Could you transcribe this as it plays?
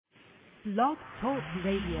Blog Talk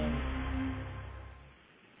Radio.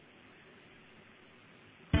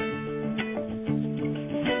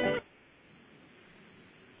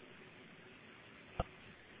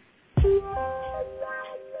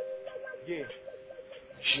 Yeah,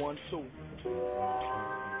 1, 2.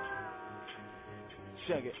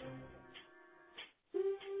 Check it.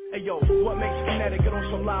 Hey yo, what makes Kinetic get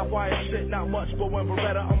on some live wire shit? Not much, but when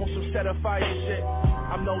Beretta, I'm on some set of fire shit.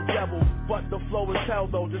 I'm no devil, but the flow is hell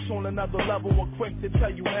though. Just on another level, we're quick to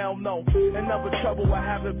tell you hell no. Another trouble, I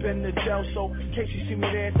haven't been to jail, so in case you see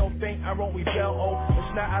me there, don't think I won't rebel. Oh,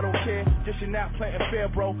 it's not I don't care, just you're not planting fear,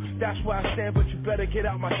 bro. That's where I stand, but you better get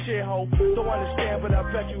out my shit, ho. Don't understand, but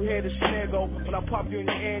I bet you hear the snare go when I pop you in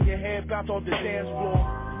your ear and your head bounce off the dance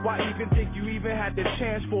floor. Why even think you even had the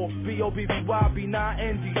chance for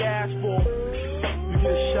B-O-B-B-Y-B-9-N-D ass for? You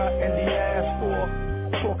get shot in the ass for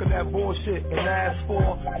talking that bullshit and ass for.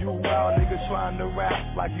 You wild niggas trying to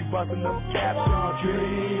rap like you busting them caps in my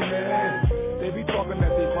dreaming. They be talking that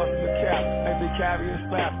they busting the cap and they carrying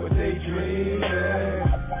slap, but they dreaming.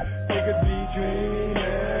 Niggas be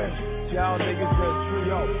dreaming. Y'all niggas just dream.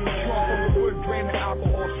 Yo, drunk on the wood, draining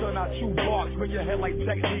alcohol, son out you barks. Bring your head like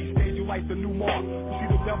technique, stage you like the new mark. You see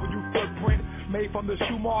the W footprint made from the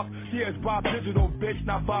shoe mark? Yeah, it's Bob Digital, bitch,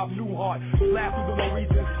 not Bob Newhart. Laugh through the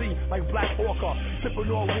Norwegian Sea like Black Orca.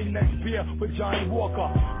 Sipping on next beer with Johnny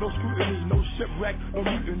Walker. No scrutiny, no shipwreck, no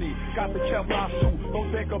mutiny. Got the Kevlar suit,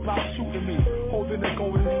 don't think about shooting me. Holding the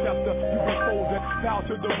golden scepter, you be folding. Down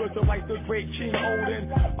to the rhythm like the great King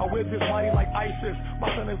Odin. I wear this money like ISIS.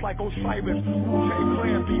 My son is like Osiris. Wu Tang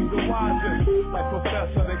Clan be the wisest. Like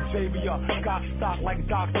Professor Xavier. Got stock like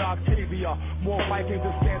Dr. Octavia. More Vikings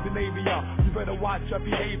than Scandinavia. You better watch your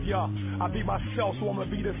behavior. I be myself, so I'ma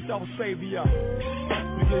be the self-savior.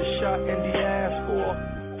 You get shot in the ass for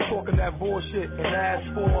talking that bullshit and ass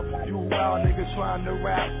for. You wild niggas trying to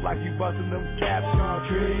rap like you busting them caps in your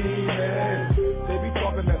dreaming. They be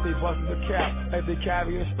talking that they busting the cap, like they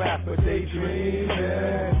carrying slap, but they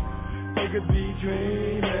dreaming. Niggas be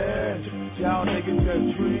dreaming. Y'all niggas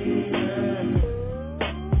just dreaming.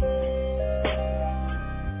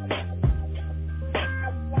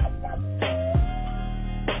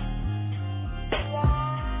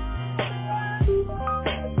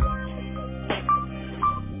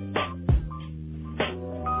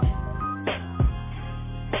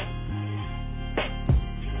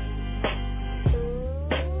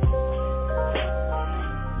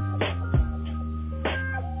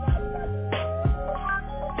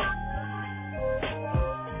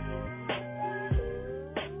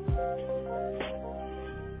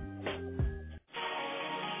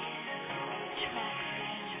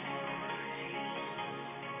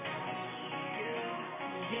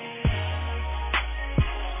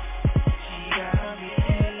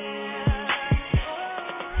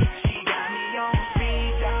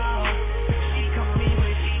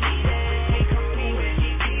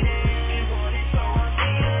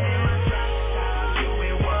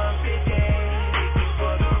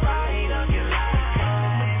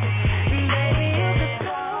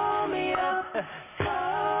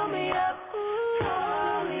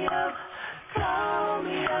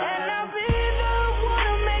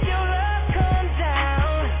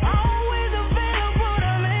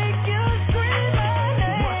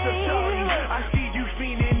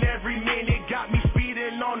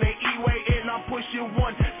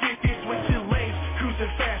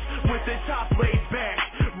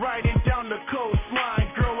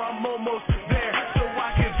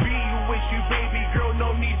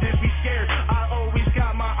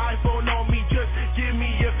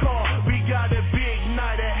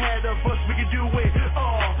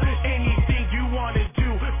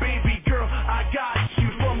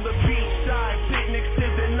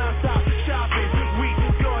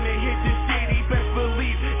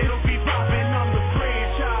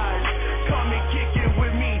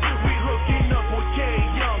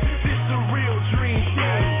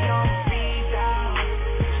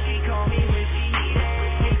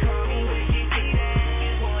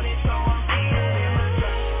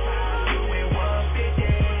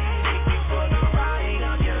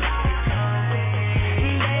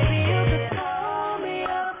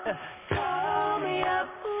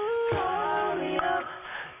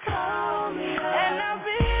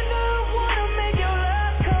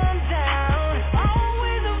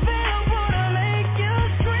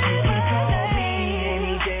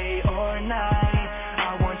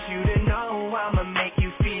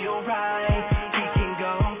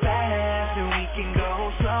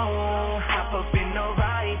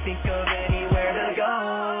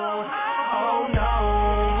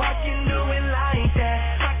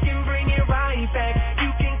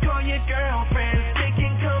 your girlfriends, they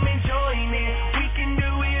can come and join it. We can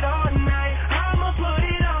do it all night. I'ma put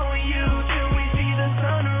it on you till we see the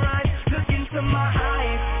sunrise. Look into my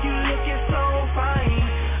eyes, you looking so fine.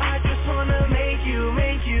 I just wanna make you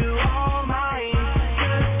all mine.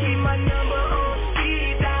 Just keep my number on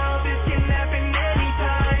speed dial. This can happen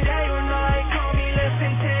anytime, day or night. Call me less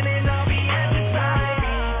than 10 and I'll be at the side.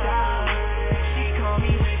 She call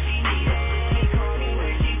me when she need it. She call me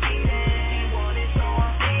when she need it. She want it, so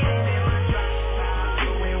I'm feeding in my drop top.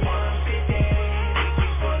 Doing 150. Take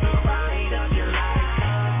you for the ride of your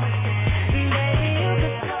lifetime. Baby, you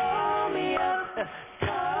can call me up,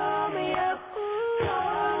 call me up,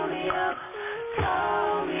 call me up,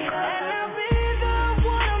 call me up. And I'll be the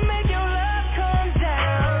one to make your love come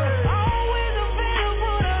down. Always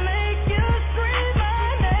available to make you scream my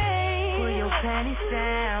name. Pull your panties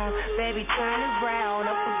down, baby, turn it round.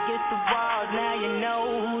 Up against the walls, now you know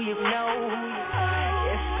who you know.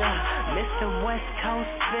 It's the Mr. West Coast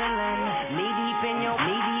feeling. Knee deep in your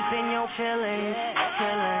feelings,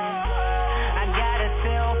 chillin'. I got a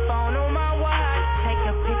cell phone on my watch. Take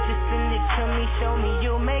a picture, send it to me, show me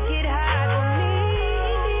you'll make it hot for me.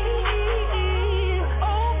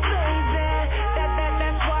 Oh baby,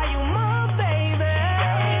 that's why you my baby.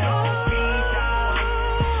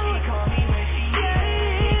 She call me when she need it.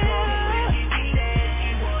 She call me when she need it. She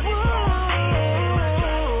want it, so I'm feeding in my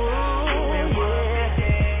drop top. Doing 150.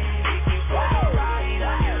 Take you for the ride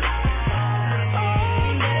of your lifetime. Oh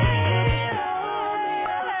yeah.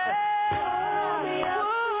 Call me up,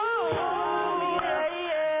 call me up,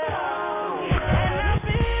 and I'll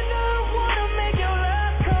be the one to make your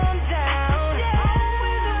love come down.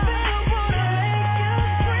 Always available to make you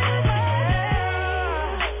scream my name.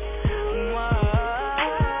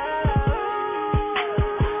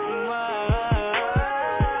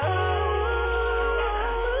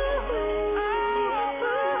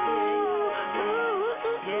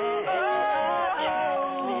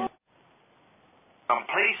 I'm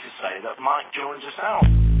pleased to say that Mike joins us out.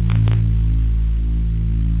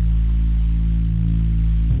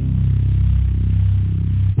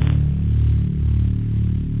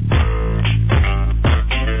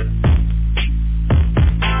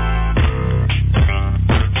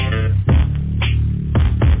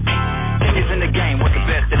 Fingers in the game, what's the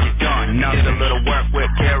best that you've done? None. Did a little work with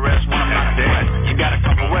KRS when I'm not dead. You gotta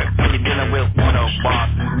come for work when you're dealing with one of boss.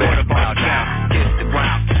 Better bow down, kiss the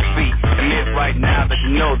ground, kiss your feet. Admit right now that you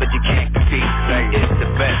know that you can't compete. Say it's the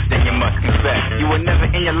best, then you must confess. You will never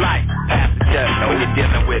in your life pass the test when you're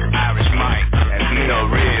dealing with Irish Mike. That's so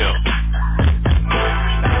real.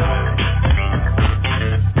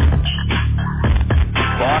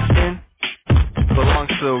 Boston belongs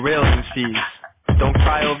to the real MCs. Don't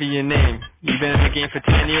cry over your name. You've been in the game for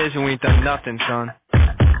 10 years and we ain't done nothing, son.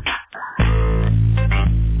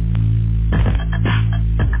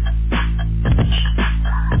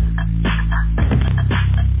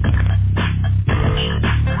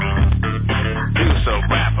 So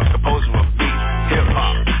rapper, composer of beats, hip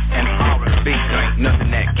hop, and R&B. There ain't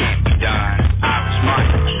nothing that can't be done. Irish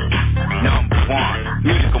Mike, #1,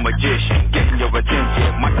 musical magician, getting your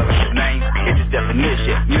attention. My other name is his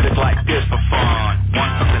definition. Music like this for fun.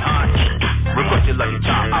 Want something hot? Request your lucky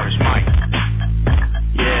charm, Irish Mike.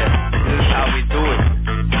 Yeah, this is how we do it.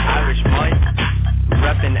 Irish Mike,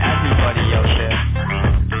 repping everybody out there.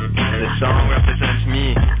 The song represents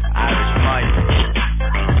me, Irish Mike.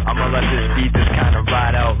 I'ma let this beat just kind of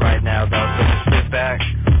ride out right now, though. So just sit back,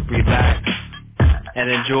 relax, and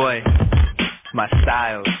enjoy my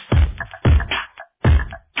styles.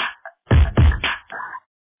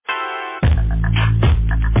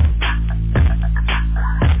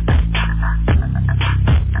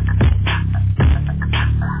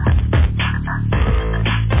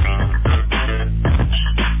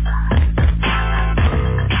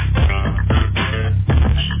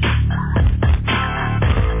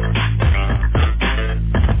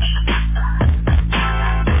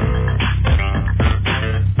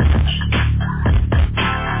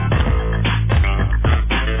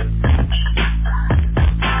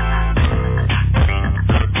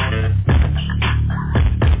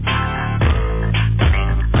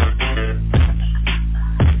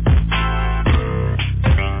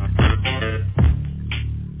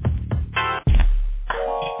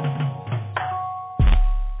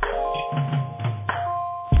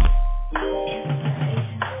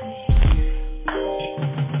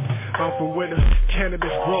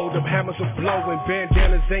 blowing.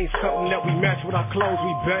 Bandanas ain't something that we match with our clothes,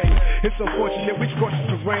 we bang. It's unfortunate we scorch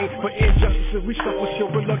the terrain. For injustices we suffer, still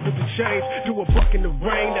reluctant to change. Do a buck in the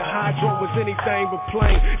rain, the hydro was anything but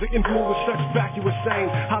plain. The influence with such vacuous saying,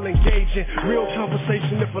 I'll engage in real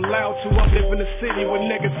conversation if allowed to. I live in a city where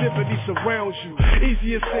negativity surrounds you.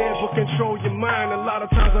 Easier said, but control your mind. A lot of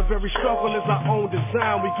times our very struggle is our own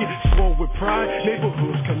design. We get swole with pride,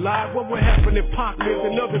 neighborhoods collide. What would happen if Pac lived,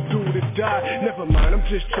 another dude had died? Never mind, I'm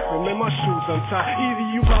just tripping, man, my shoes untied. Either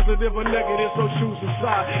you positive or negative, so choose a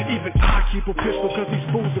side. Even I keep a pistol cause these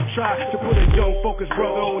fools have tried to put a young focused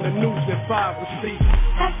brother on the news at 5. But see,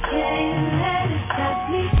 I can't let it stop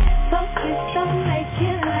me. Focus, don't make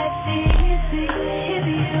your life easy. If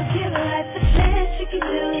you give life a chance, you can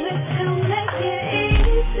do it to make it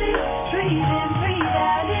easy. Breathe in, breathe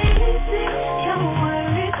out, easy. Don't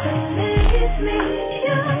worry, don't leave me.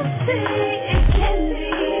 You'll see it can be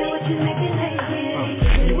what you make it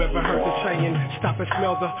easy. You ever heard the saying, stop and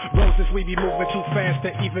smell the roses? We be moving too fast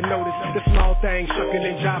to even notice the small things, shucking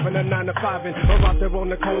and jiving, a 9 to 5, and or out there on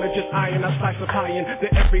the corner just eyeing a slice of pie-in. The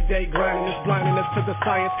everyday grinding is blinding us to the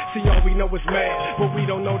science. See, all we know is mad, but we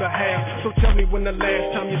don't know the half. So tell me when the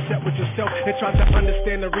last time you sat with yourself and tried to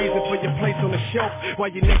understand the reason for your place on the shelf. Why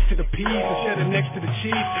you're next to the peas instead of next to the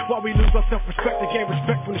cheese. Why we lose our self-respect and gain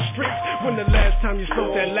respect from the streets. When the last time you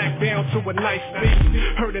slowed that lack down to a nice beat,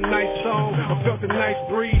 heard a nice song or felt a nice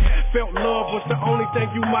breeze, felt love was the only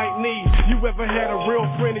thing you might need. You ever had a real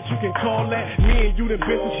friend that you can call that? Me and you done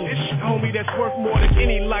been through some shit, homie, that's worth more than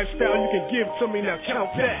any lifestyle you can give to me. Now count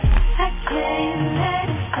that. I can't let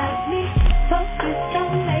it stop me. Focus,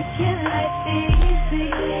 don't make your life easy.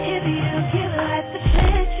 If you give life a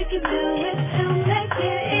chance, you can do it to make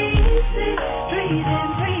it easy. Breathe in,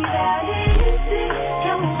 breathe out, easy.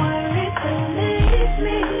 Don't worry, don't leave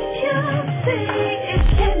me. You'll see it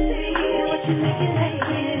can be what you make it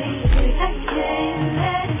easy. I can't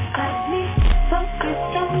let it stop me. Focus,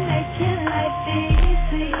 don't make your life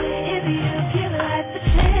easy. If you give life a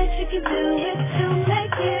chance, you can do it to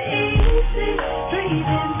make it easy. Breathe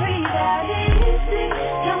in, breathe out, easy.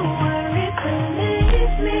 Don't worry, don't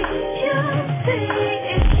leave me. You'll see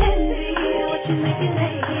it can be what you make it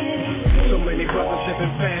easy. So many brothers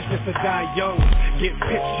living fast just to die young. Get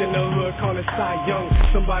pitched in the hood, call it Cy Young.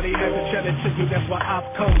 Somebody had to tell it to you, that's why I've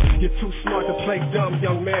come. You're too smart to play dumb,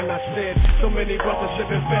 young man, I said. So many brothers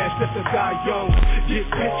living fast just to die young. Get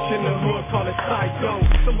pitched in the hood, call it Cy Young.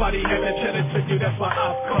 Somebody had to tell it to you, that's why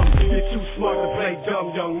I've come. You're too smart to play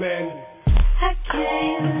dumb, young man. I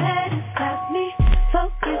can't let it stop me.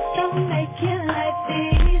 Focus, don't make your life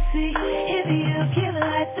easy. If you give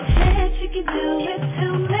life a chance, you can do it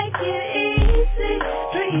to make it easy.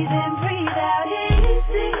 Breathe in, breathe out,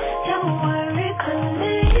 easy. Don't worry, don't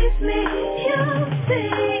leave me. You'll see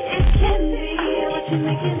it can be what you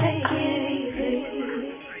make it easy.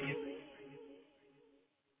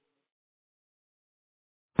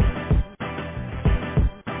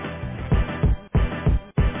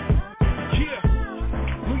 Yeah,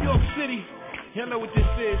 New York City, y'all know what this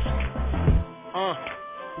is.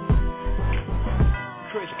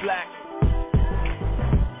 Chris Black.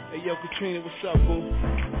 Hey yo, Katrina, what's up, boo?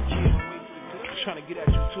 Yeah, I'm trying to get at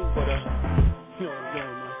you too, but you know what I'm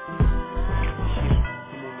doing, man. Yeah,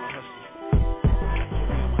 I'm on my hustle.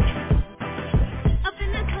 Up in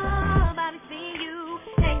the club, I be seeing you,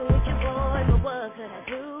 hanging with your boy, but what could I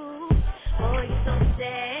do? Boy, you're so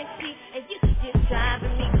sexy, and you're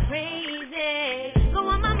driving me crazy. Go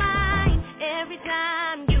on my mind every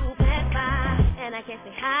time you pass by, and I can't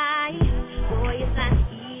say hi. Boy, it's not easy.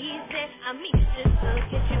 I mean, just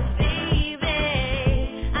look at you,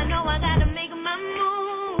 baby. I know I gotta make my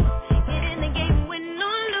move. Get in the game, win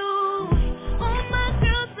or lose. All my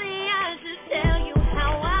girls say I should tell you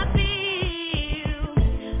how I feel,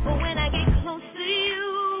 but when I get close to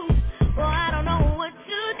you, boy, I don't know what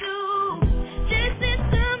to do. Just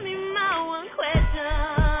answer me my one question.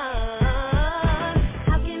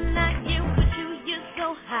 How can I get with you? You're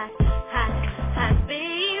so hot, hot, hot,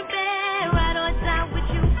 baby. Ride or die with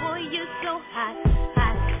you, boy, you're so hot,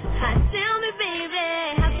 hot, hot. Tell me, baby,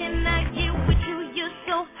 how can I get with you? You're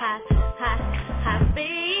so hot, hot, hot,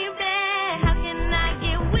 baby. How can I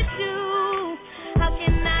get with you? How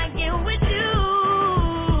can I get with you?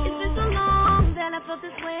 It's been so long that I felt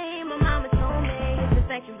this way. My mama told me it's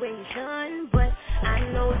infatuation, but I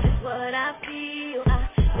know just what I feel. I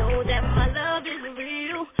know that my love is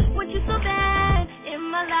real. Want you so bad in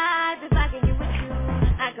my life. If I can get with you,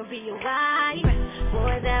 I can be your wife.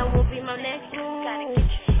 Boy, that will be my next move.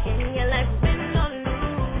 In your life, we've been on the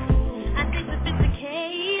loose. I think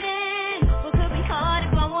sophisticated, but could be hard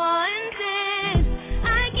if I wanted.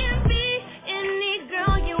 I can be any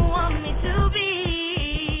girl you want me to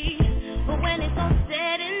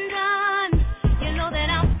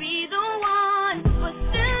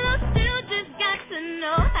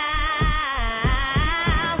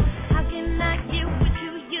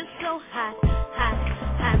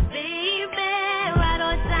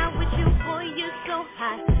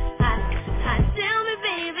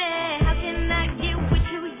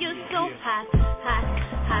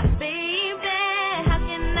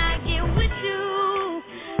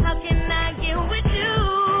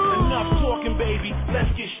baby,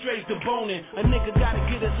 let's get straight to boning. A nigga gotta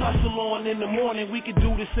get his hustle on in the morning. We can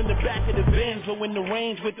do this in the back of the Benz or in the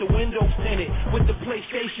range with the windows tinted, with the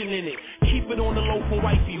PlayStation in it. Keep it on the low for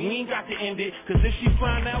wifey, we ain't got to end it. Cause if she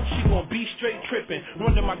find out, she gon' be straight tripping.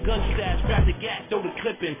 Run to my gun stash, grab the gas, throw the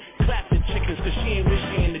clip in. Clap the chickens cause she ain't rich,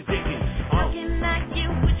 she in the Dickens. How can I get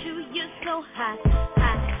with you? You're so hot,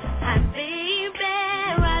 hot, hot, baby.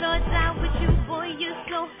 Ride or die with you, boy, you're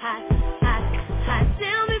so hot, hot, hot.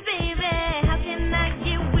 Tell me, baby, how can I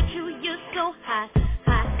get with you? You're so hot,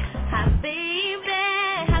 hot, hot, baby.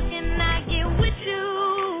 How can I get with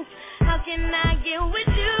you? How can I get with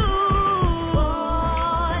you?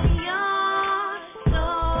 Boy, you're so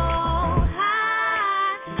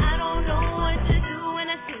hot. I don't know what to do when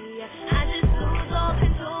I see you. I just lose all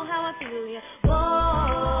control how I feel you.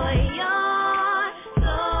 Boy, you're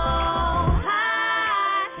so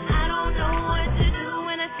hot. I don't know what to do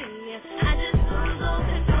when I see you. I just lose all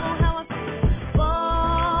control how I feel you.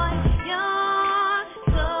 Boy, you're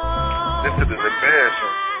so This is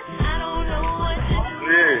embarrassing. I don't know what to do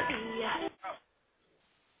when I see you.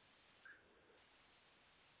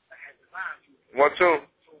 1, 2. Yeah.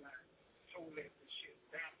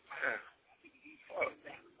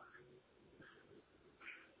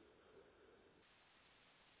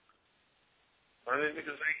 One of these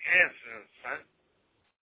niggas ain't answering, son.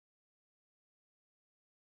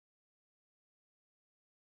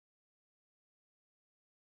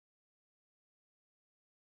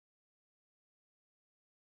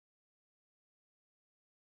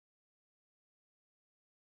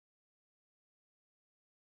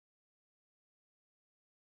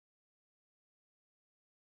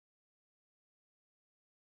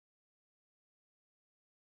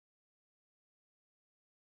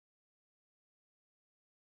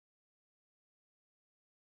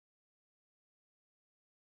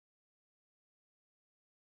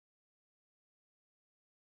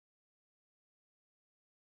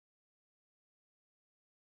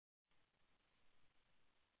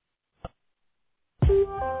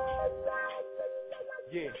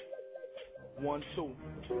 Yeah. 1, 2.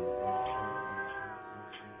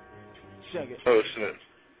 Check it. Oh, shit.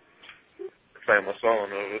 Playing my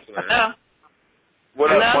song over. Hello. What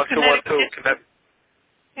Hello, up? 1, 2, 1, 2. Kinetic.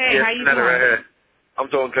 Hey, Yeah, how you Kinetic doing? right here. I'm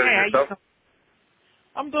doing good. Hey, how Yourself? you doing?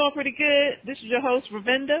 I'm doing pretty good. This is your host,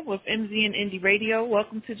 Ravinda, with MZ and Indie Radio.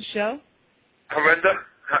 Welcome to the show. Harinda?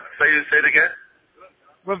 Say it again.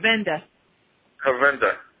 Ravinda.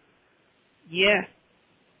 Harinda. Yeah.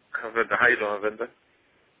 Harinda. How you doing, Harinda?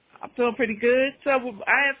 I'm feeling pretty good. So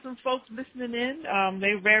I have some folks listening in.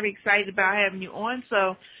 They're very excited about having you on.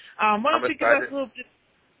 So why don't you give us a little bit.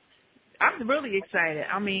 I'm really excited.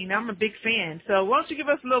 I mean, I'm a big fan. So why don't you give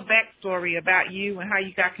us a little backstory about you and how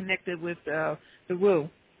you got connected with the Wu?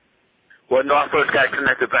 Well, no, I first got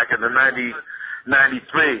connected back in the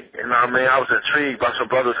 93. You know what I mean? I was intrigued by some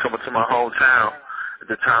brothers coming to my hometown. At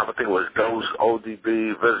the time, I think it was Dose,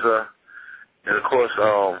 ODB, RZA, and of course,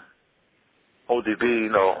 ODB, you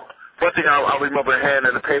know. One thing I remember hearing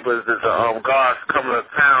in the paper is that guards coming to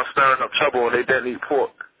town stirring up trouble and they didn't eat pork.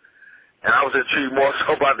 And I was intrigued more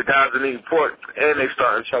so about the guys that eat pork and they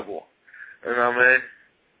starting trouble. You know what I mean?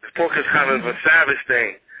 Pork is kind of a savage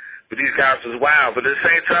thing, but these guys was wild. But at the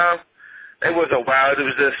same time, they wasn't wild. It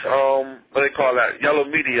was just, what they call that, yellow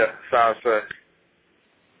media, sounds like.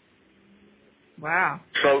 Wow.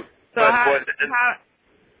 So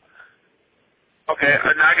okay,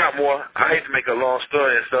 and I got more. I hate to make a long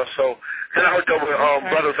story and stuff. So then I hooked up with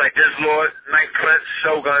brothers like This Lord, Night Prince,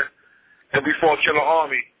 Shogun, and before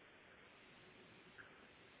KILLARMY.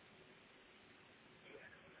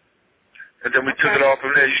 And then we took it off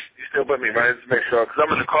from there. You still with me, right? Just make sure, because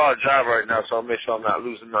I'm in the car drive right now, so I'll make sure I'm not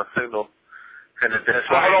losing my signal. And then, so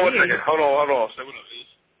hold on one second. Hold on. Say what up, please.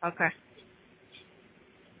 Okay.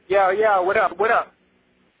 Yo, what up?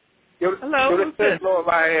 Hello, this is Lord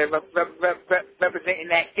right here, representing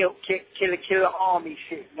that KILLARMY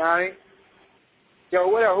shit, you know what I mean? Yo,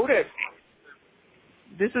 what up? Who this?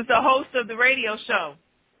 This is the host of the radio show.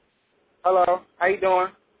 Hello, how you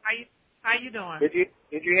doing? How you doing? Did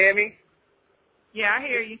you hear me? Yeah, I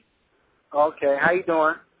hear you. Okay, how you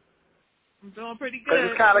doing? I'm doing pretty good.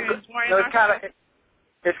 It's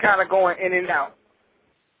kind of going in and out.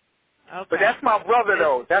 Okay. But that's my brother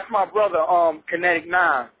though. That's my brother, Kinetic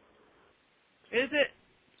 9. Is it?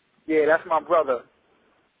 Yeah, that's my brother.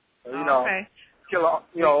 You know, okay. Y'all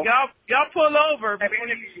pull over before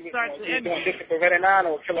you start the interview. This is Beretta 9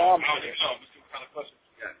 or KILLARMY?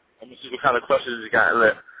 I'm going to see what kind of questions you got.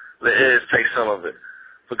 Let Iz take some of it.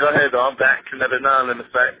 But go ahead, though. I'm back. Kinetic 9 in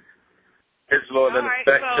effect. It's Lord in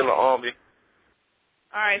effect. KILLARMY.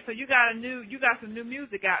 All right, so you got some new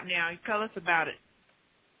music out now. You tell us about it.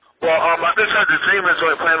 Well, I just heard the Dreamer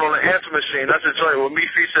joint playing on the Answer Machine. That's a joint with me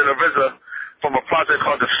featuring the RZA from a project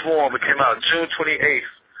called The Swarm. It came out June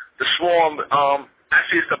 28th. The Swarm,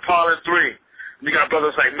 actually it's the Pollen 3. You got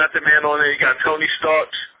brothers like Method Man on there. You got Tony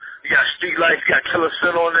Starks. You got Street Life. You got Killer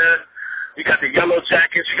Sin on there. You got the Yellow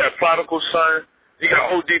Jackets. You got Prodigal Son. You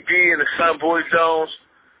got ODB and the Son Boy Jones.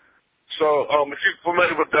 So, if you're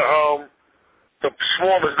familiar with the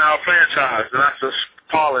Swarm is now a franchise, and that's the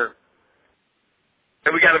Pollen.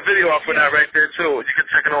 And we got a video off of that right there, too. You can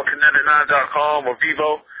check it on Kinetic9.com or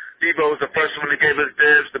Vivo. Vivo was the first one that gave us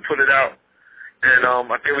dibs to put it out. And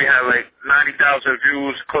I think we had like 90,000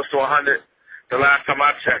 views, close to 100 the last time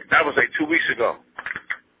I checked. That was like 2 weeks ago.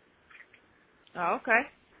 Oh, okay.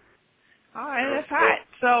 All right, that's hot.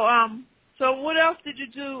 So what else did you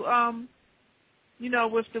do,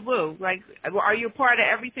 with the Wu? Like, are you a part of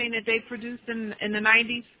everything that they produced in the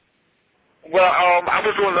 90s? Well, I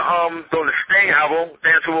was on the Sting album,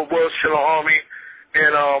 Dancing with Wolves, KILLARMY,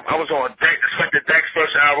 and I was on Inspector Deck's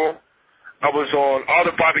first album. I was on all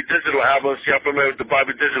the Bobby Digital albums. Y'all familiar with the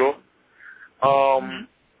Bobby Digital?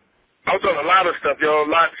 I was on a lot of stuff, a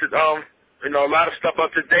lot of stuff up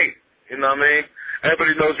to date. You know what I mean?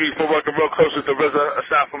 Everybody knows me for working real close with the RZA,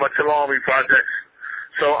 aside from my KILLARMY projects.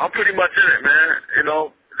 So I'm pretty much in it, man.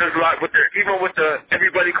 There's a lot even with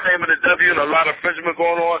everybody claiming the W and a lot of infringement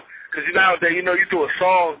going on. Because nowadays, you do a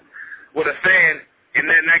song with a fan, and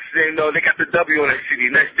then next thing you know, they got the W on their CD.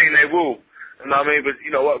 Next thing they Wu. You know what I mean? But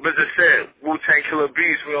you know what RZA said, Wu Tang Killer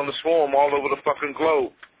Bees, we on the Swarm all over the fucking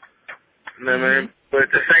globe. You know what I mean? But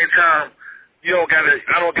at the same time, I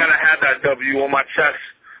don't gotta have that W on my chest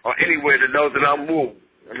or anywhere to know that I'm Wu.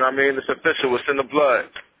 You know what I mean? It's official. It's in the blood.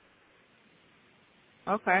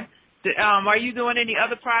 Okay. Are you doing any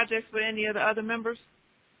other projects with any of the other members?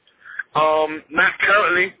 Not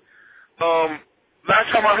currently.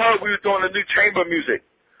 Last time I heard, we were doing the new chamber music.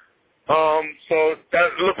 So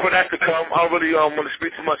look for that to come. I don't really want to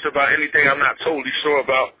speak too much about anything I'm not totally sure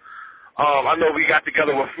about. I know we got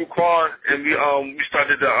together with Fuquan, and we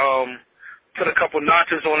started to put a couple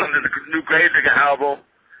notches on under the new Gravedigger album,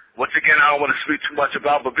 which again I don't want to speak too much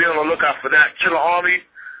about, but be on the lookout for that. KILLARMY,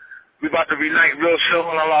 we about to reunite real soon,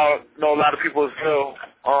 and I know a lot of people is still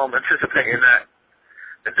anticipating that.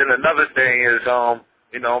 And then another thing is, I'm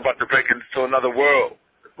about to break into another world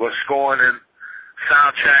with scoring and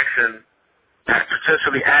soundtracks and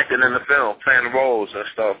potentially acting in the film, playing roles and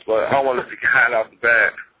stuff. But I don't want to let the cat out the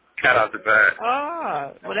bag.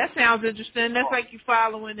 Oh, well, that sounds interesting. That's like you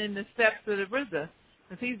following in the steps of the RZA,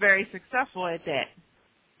 because he's very successful at that.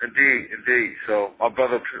 Indeed. So my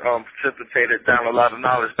brother precipitated down a lot of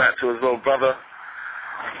knowledge back to his little brother,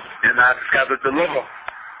 and I just got to deliver.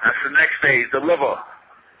 That's the next phase, deliver.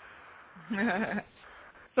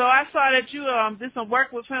 So I saw that you did some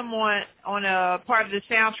work with him on a part of the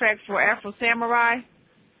soundtrack for Afro Samurai.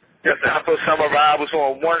 Yes, Afro Samurai. I was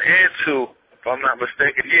on 1 and 2, if I'm not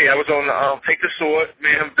mistaken. Yeah, I was on Take the Sword. Me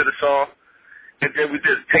and him did a song, and then we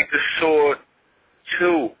did Take the Sword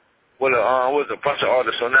 2 with a bunch of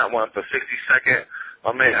artists on that one for 60 Second.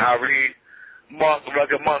 My man Ari, Mark,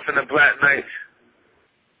 Rugged Month, and the Black Knights.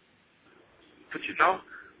 But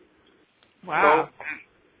Wow.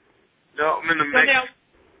 So, I'm in the mix. Now,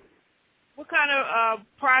 what kind of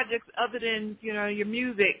projects other than, your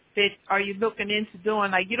music that are you looking into doing?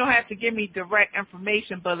 Like, you don't have to give me direct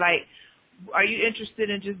information, but, like, are you interested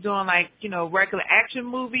in just doing, like, regular action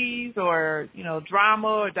movies or, drama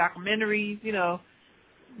or documentaries?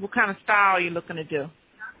 What kind of style are you looking to do?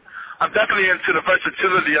 I'm definitely into the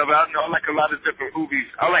versatility of it. I like a lot of different movies.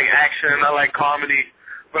 I like action. I like comedy.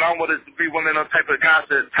 But I don't want to be one of those type of guys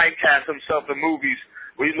that typecast himself in movies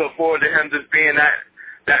where you look forward to him just being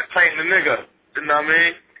that playing the nigga. You know what I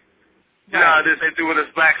mean? You know how it is, they do it as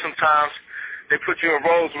black sometimes. They put you in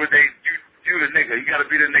roles where you the nigga. You got to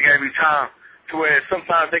be the nigga every time. To where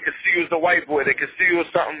sometimes they can see you as the white boy. They can see you as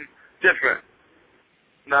something different.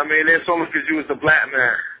 You know what I mean? It's only because you was the black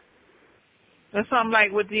man. That's something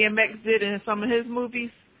like what DMX did in some of his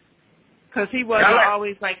movies? Because he wasn't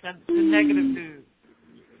always like the negative dude.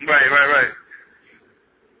 Right.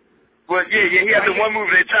 Well, yeah, he had the one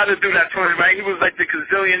movie they tried to do that to him, right? He was like the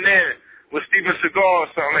gazillionaire with Steven Seagal or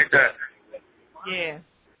something like that. Yeah.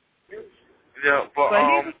 Yeah, but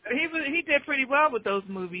he did pretty well with those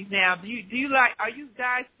movies. Now, are you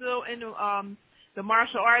guys still into the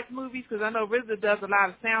martial arts movies? Because I know RZA does a lot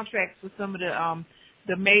of soundtracks for some of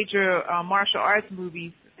the major martial arts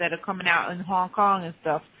movies that are coming out in Hong Kong and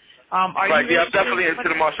stuff. I'm definitely into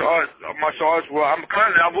the martial arts world.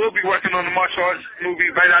 I will be working on the martial arts movie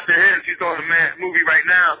right after his. He's on the movie right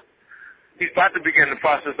now. he's about to begin the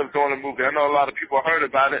process of doing a movie. I know a lot of people heard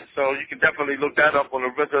about it, so you can definitely look that up on the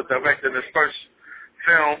RZA directing his first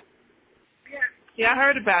film. Yeah, I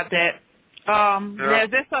heard about that. Now, is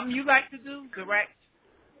that something you like to do, direct?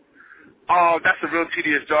 Oh, that's a real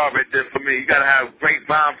tedious job right there for me. You got to have great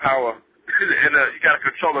mind power, and you got to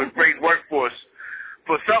control a great workforce.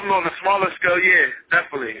 For something on a smaller scale, yeah,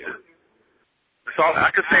 definitely. So I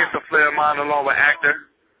could say it's a flair of mine along with actor.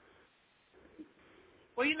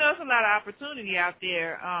 Well, you know, there's a lot of opportunity out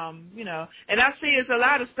there, you know, and I see there's a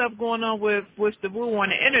lot of stuff going on with the Wu on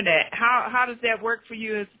the internet. How does that work for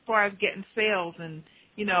you as far as getting sales and,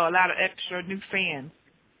 you know, a lot of extra new fans?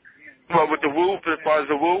 Well, with the Wu, as far as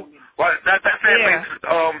the Wu, well, that's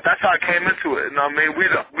how I came into it. You know what I mean? We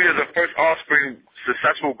are the first offspring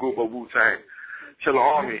successful group of Wu Tang,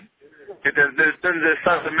 KILLARMY. And then there's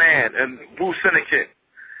Sons of Man and Wu Syndicate.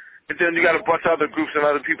 And then you got a bunch of other groups and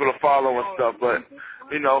other people to follow and stuff. But,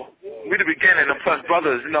 you know, we the beginning, and plus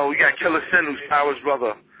brothers. You know, we got Killer Sin, who's Power's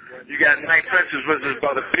brother. You got Night Prince, who's RZA's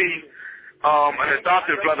brother. An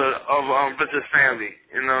adopted brother of RZA's family.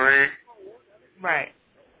 You know what I mean? Right.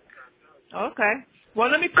 Okay. Well,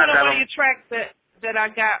 let me put on one of your tracks that I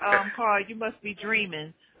got called You Must Be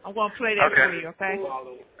Dreaming. I'm going to play that for you, okay?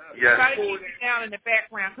 Yes. Try to keep it down in the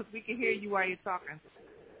background because we can hear you while you're talking.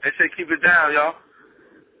 They say keep it down, y'all.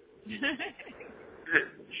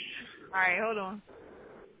 All right, hold on.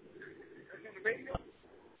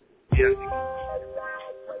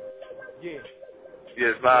 Yes.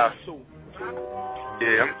 Yes, live.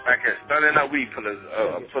 Yeah, I'm back at starting that week for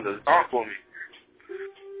the dark on me.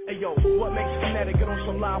 Hey yo, what makes Kinetic get on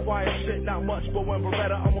some live wire shit? Not much, but when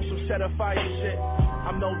Beretta, I'm on some set of fire shit.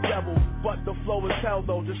 I'm no devil, but the flow is hell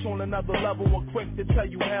though. Just on another level, we're quick to tell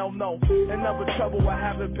you hell no. Another trouble, I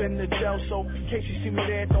haven't been to jail, so in case you see me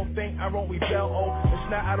there, don't think I won't rebel. Oh, it's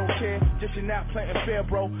not I don't care, just you're not planting fear,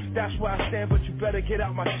 bro. That's where I stand, but you better get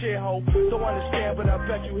out my shit hole. Don't understand, but I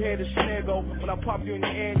bet you hear the snare go when I pop you in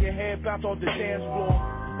your ear and your head bounce off the dance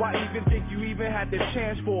floor. Why even think you even had the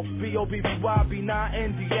chance for B-O-B-B-Y,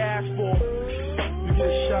 B-9-N, the ass for? You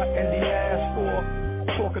get shot in the ass for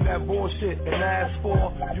talking that bullshit and ass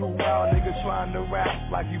for you wild niggas trying to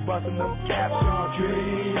rap like you busting them caps and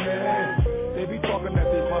dreaming. They be talking that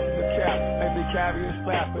they busting the cap like they carrying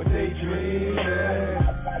slap, but they dreaming.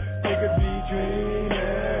 Niggas be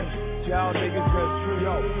dreaming. Y'all niggas just dream.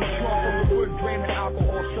 Yo, drunk on the wood, grain and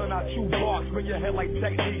alcohol, son, I chew blocks. Bring your head like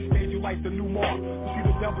techniques, stage you like the new mark. You see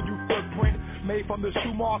the W footprint made from the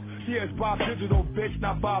shoe mark? Yeah, it's Bob Digital, bitch,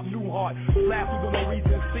 not Bob Newhart. Laugh through the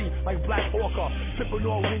Norwegian Sea like Black Orca. Sipping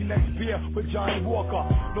on ring next beer with Johnny Walker.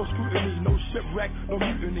 No scrutiny, no shipwreck, no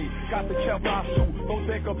mutiny. Got the Kevlar suit, don't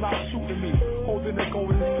think about shooting me. Holding the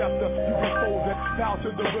golden scepter, you be folding. Down to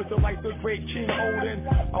the RZA like the great King Odin.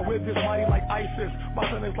 I wear this money like ISIS.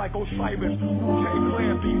 My son is like Osiris. Wu Tang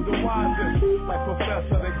Clan be the wisest. Like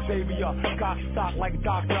Professor Xavier. Got stock like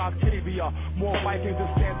Dr. Octavia. More Vikings in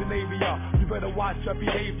Scandinavia. You better watch your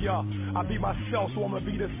behavior. I be myself, so I'ma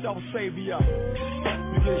be the self-savior.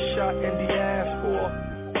 You get shot in the ass for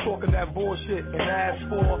talking that bullshit and ass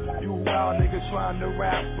for you wild niggas trying to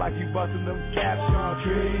rap like you busting them caps on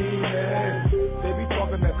dreaming. They be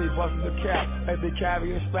talking that they busting the cap and they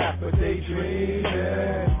carrying slap, but they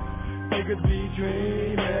dreaming. Niggas be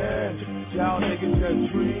dreaming. Y'all niggas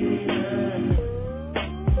just dreaming.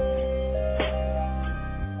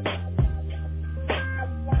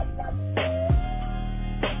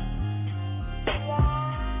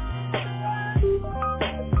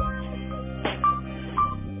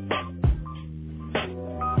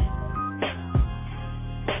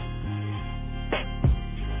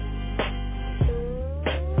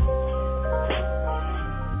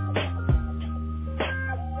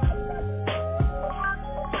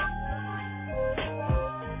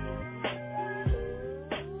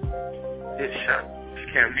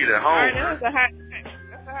 At home. All right, that's a hot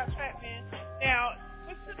track, man. Now,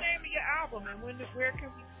 what's the name of your album and where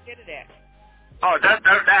can we get it at? Oh, that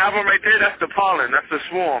album right there, that's the Pollen, that's the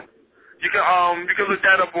Swarm. You can look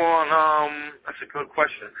that up on that's a good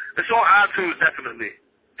question. It's on iTunes definitely.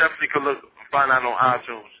 Definitely could find out on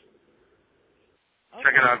iTunes. Okay.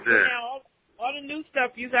 Check it out there. Now, all the new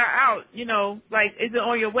stuff you got out, you know, like is it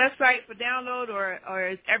on your website for download or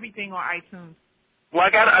is everything on iTunes? Well,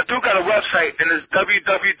 I do got a website, and it's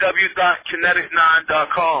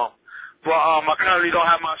www.kinetic9.com. But I currently don't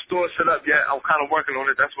have my store set up yet. I'm kind of working on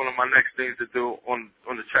it. That's one of my next things to do on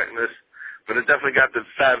the checklist. But it definitely got the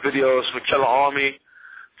fat videos from KILLARMY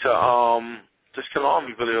to just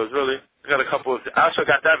KILLARMY videos, really. I got a couple of. I also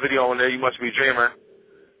got that video on there. You Must Be Dreaming.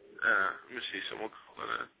 Let me see someone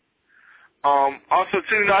calling in. Also,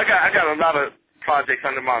 too, you know, I got a lot of projects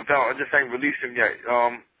under my belt. I just ain't released them yet.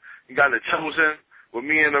 You got The Chosen with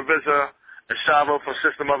me and the RZA and Shavo from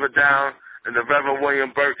System of a Down and the Reverend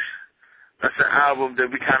William Burks. That's an album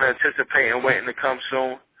that we kind of anticipate and waiting to come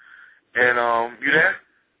soon. And you there?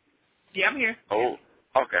 Yeah, I'm here. Oh,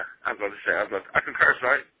 okay. I was about to say, I can curse,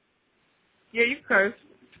 right? Yeah, you can curse.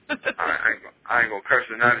 All right, I ain't gonna curse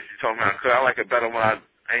it now that you told me I could. I like it better when I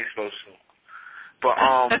ain't supposed to. But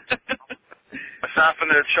aside from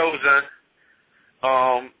The Chosen,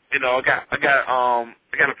 you know, I got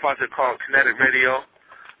a project called Kinetic Radio.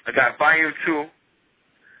 I got Volume 2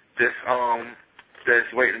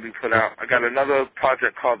 that's waiting to be put out. I got another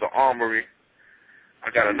project called The Armory. I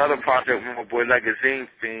got another project with my boy Legazine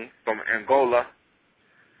Fiend from Angola.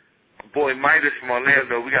 My boy Midas from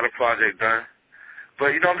Orlando, we got a project done.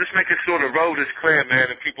 But, you know, I'm just making sure the road is clear, man,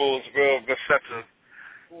 and people's real receptive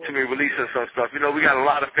to me releasing some stuff. You know, we got a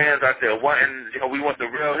lot of fans out there wanting, you know, we want the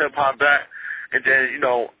real hip-hop back, and then, you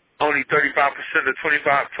know, only 35% or 20% of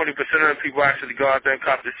the people actually go out there and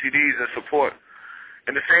cop the CDs and support.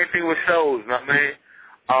 And the same thing with shows, you know what I mean?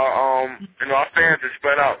 Our fans are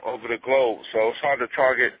spread out over the globe, so it's hard to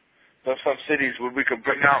target some cities where we can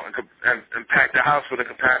bring out and pack the house with a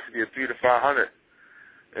capacity of 300 to 500.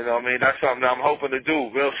 You know what I mean? That's something that I'm hoping to do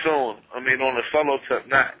real soon. I mean, on a solo tip,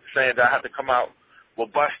 not saying that I have to come out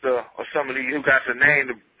with Buster or somebody who got the name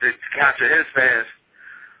to capture his fans.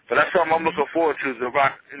 But that's something I'm looking forward to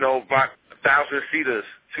rock 1,000-seaters,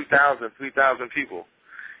 2,000, 3,000 people.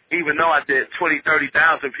 Even though I did 20,000,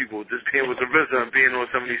 30,000 people just being with the RZA and being on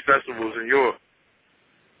some of these festivals in Europe.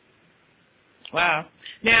 Wow.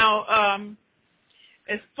 Now,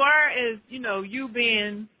 as far as, you know, you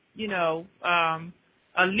being, you know,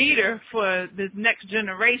 a leader for this next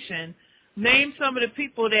generation, name some of the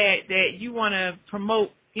people that you want to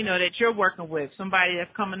promote, you know, that you're working with, somebody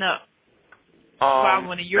that's coming up.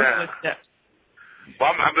 One of your footsteps.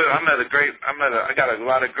 Well, I got a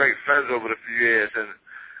lot of great friends over the few years, and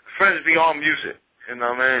friends beyond music, you know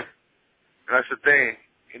what I mean? And that's the thing.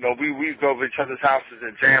 You know, we go over each other's houses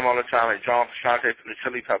and jam all the time, like John Frusciante from the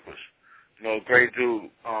Chili Peppers. You know, great dude,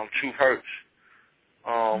 Truth Hurts.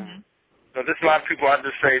 So there's a lot of people I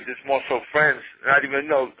just say just more so friends, not even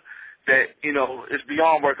know that, you know, it's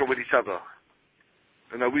beyond working with each other.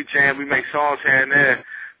 You know, we jam, we make songs here and there,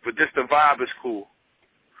 but just the vibe is cool.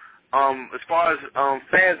 As far as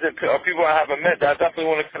fans and people I haven't met that I definitely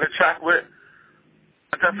want to kind of track with,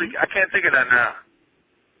 I can't think of that now.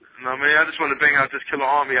 You know what I mean? I just want to bring out this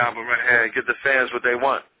KILLARMY album right here and get the fans what they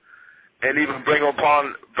want. And even bring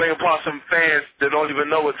upon some fans that don't even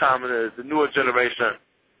know what time it is, the newer generation.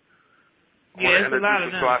 Yeah, there's a lot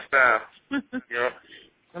of them. Yeah.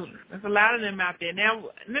 There's a lot of them out there.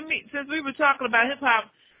 Now, since we were talking about hip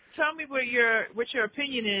hop, tell me what your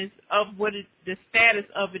opinion is of the status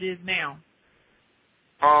of it is now.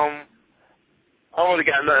 I don't really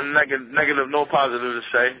got nothing negative, no positive to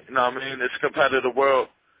say. You know what I mean? It's a competitive world.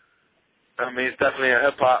 I mean, it's definitely a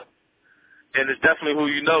hip hop, and it's definitely who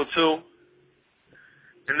you know too.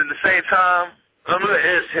 And at the same time, I'm gonna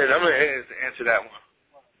answer that one.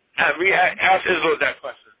 Ask Israel that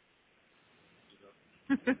question.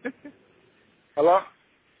 Hello?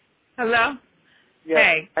 Hello? Yeah.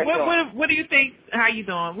 Hey, what do you think, how you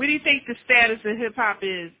doing? What do you think the status of hip-hop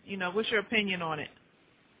is? You know, what's your opinion on it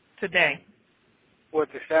today?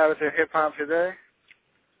 What the status of hip-hop today?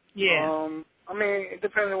 Yeah. I mean, it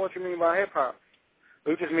depends on what you mean by hip-hop.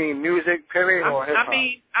 You just mean music, period, or hip-hop? I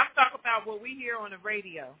mean, I'm talking about what we hear on the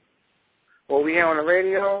radio. What we hear on the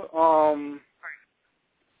radio?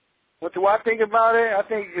 What do I think about it? I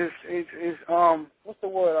think it's what's the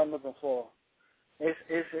word I'm looking for? It's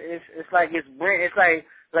like it's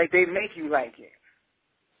like they make you like it.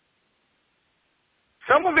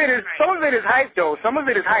 Some of it is hype though.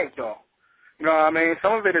 You know what I mean?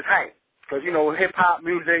 Some of it is hype because you know hip hop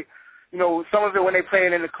music. You know some of it when they play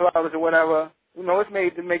it in the clubs or whatever. You know it's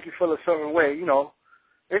made to make you feel a certain way. You know,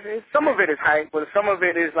 some of it is hype, but some of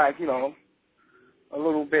it is like you know a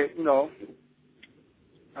little bit. You know.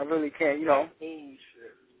 I really can't, you know, say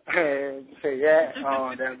that.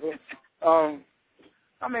 I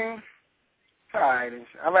mean, all right.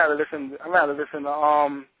 I'd rather listen to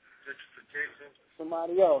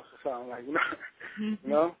somebody else or something like you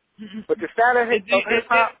know. But the status of hip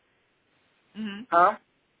hop, huh?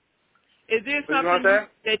 Is there something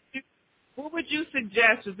what would you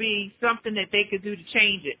suggest would be something that they could do to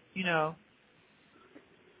change it? You know.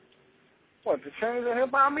 What, to change the hip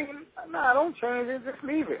hop? I mean, nah, don't change it. Just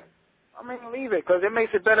leave it. I mean, leave it because it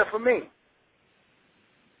makes it better for me.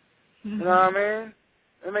 You know what I mean?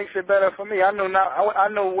 It makes it better for me. I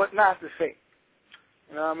know what not to say.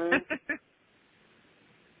 You know what I mean?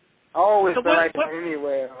 I always feel like that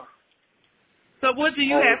anyway. So what do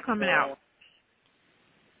you have coming out?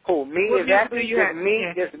 Who, me? What exactly? music do you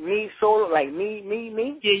have? Just me solo, like me?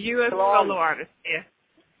 Yeah, you as a solo artist, yeah.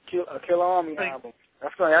 KILLARMY album.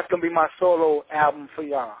 That's gonna be my solo album for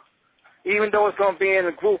y'all. Even though it's gonna be in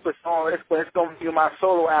a group of songs, it's gonna be my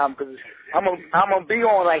solo album because I'm gonna be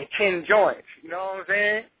on like 10 joints. You know what I'm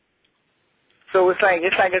saying? So it's like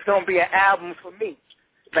it's gonna be an album for me.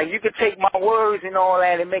 Like you could take my words and all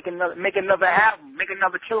that and make another album, make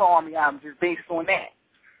another KILLARMY album just based on that.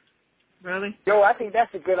 Really? Yo, I think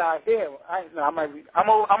that's a good idea. I'm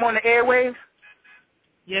on the airwaves.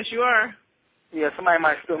 Yes, you are. Yeah, somebody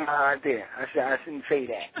might steal my idea. I shouldn't say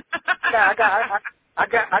that. I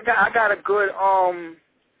got a good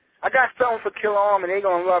I got something for KILLARMY. They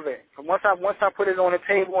gonna love it. Once I put it on the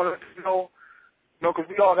table, because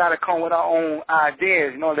we all gotta come with our own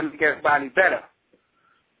ideas, to make everybody better.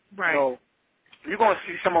 Right. So you're gonna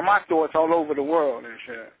see some of my thoughts all over the world and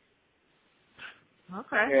shit.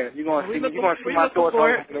 Okay. Yeah, you're gonna see my thoughts all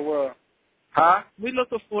over the world. Huh? We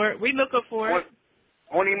looking for it.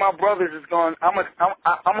 Only my brothers is going. I'm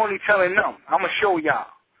only telling them. I'm gonna show y'all.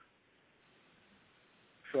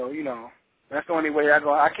 So that's the only way I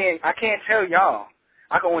go. I can't tell y'all.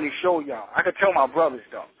 I can only show y'all. I can tell my brothers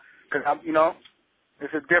though, because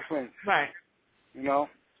it's a difference. Right. Yeah.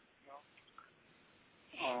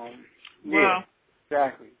 Well,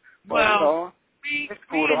 exactly. But, well, it's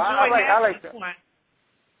cool we though. I like that. One.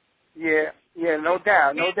 Yeah, no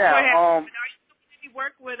doubt. Are you doing any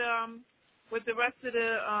work with the rest of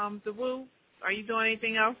the Wu? Are you doing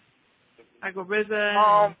anything else? Like with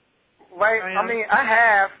RZA? Right. I mean, I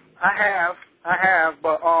have,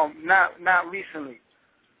 but not recently.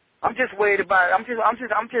 I'm just worried about it. I'm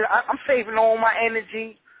saving all my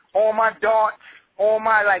energy, all my darts, all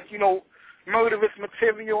my murderous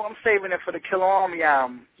material. I'm saving it for the KILLARMY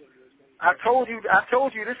album. I told you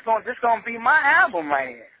this gonna be my album right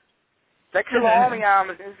here. That KILLARMY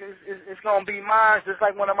album is gonna be mine, just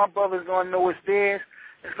like one of my brothers gonna know it's theirs.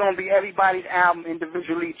 It's gonna be everybody's album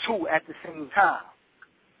individually too at the same time.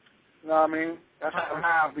 You know what I mean? That's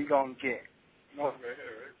how we gonna get.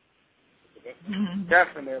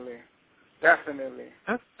 Definitely.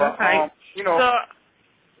 Okay.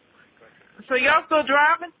 So y'all still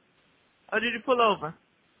driving, or did you pull over?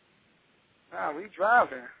 Nah, we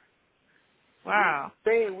driving. Wow.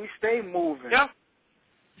 We stay moving. Yep.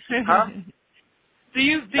 Huh? Do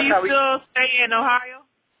you still stay in Ohio?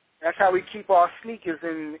 That's how we keep our sneakers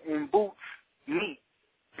and boots neat.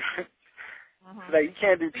 Like you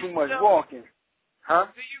can't do too much walking. Huh?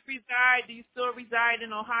 Do you still reside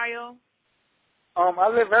in Ohio? I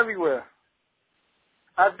live everywhere.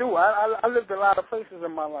 I do. I lived a lot of places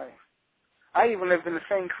in my life. I even lived in the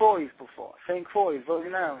St. Croix before. St. Croix,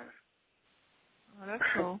 Virgin Islands. Oh, that's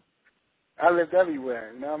cool. I lived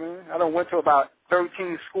everywhere, you know what I mean? I done went to about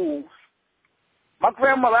 13 schools. My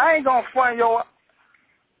grandmother, I ain't gonna front,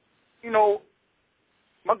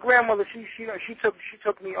 my grandmother, she took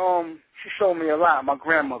me, she showed me a lot, my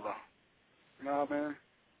grandmother. You know what I mean?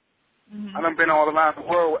 Mm-hmm. I done been all around the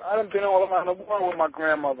world with my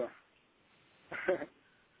grandmother.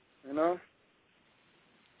 You know?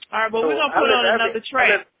 All right, well, we're going to put on another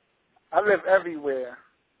track. I live everywhere.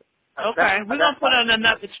 Okay, we're going to put on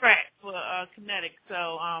another track for Kinetic.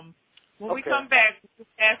 So when we come back, we'll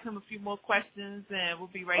just ask him a few more questions, and we'll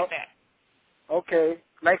be right back. Okay.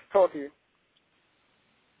 Nice to talk to you.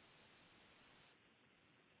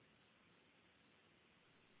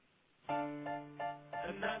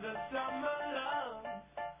 Another summer love,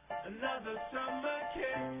 another summer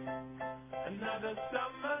kiss, another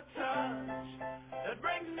summer touch that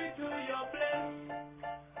brings me to your bliss.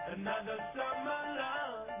 Another summer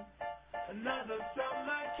love, another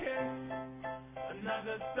summer kiss,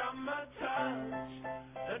 another summer touch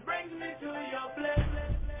that brings me to your bliss.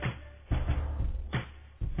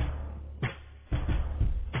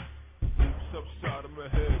 Upside of my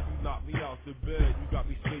head, you knock me out the bed. You got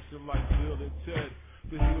me spacing like Bill and Ted.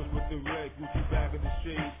 The heels with the red, Gucci bag in the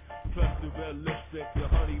shades. Plus the red lipstick, the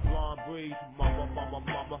honey blonde braids. Mama,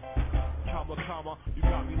 comma. You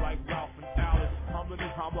got me like Ralph and Alice. Hammer,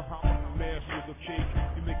 mash with a cake.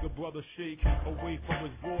 You make a brother shake. Away from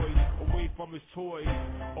his boys, away from his toys,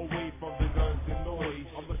 away from the guns and noise.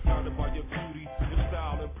 I'm astounded by your beauty, your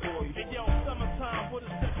style and poise. Hey yo, summertime, with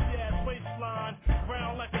a sexy ass waistline.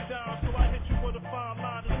 Round like a dime, so I hit you with a fine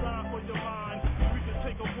line design for your mind. We can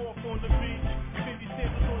take a walk on the beach, baby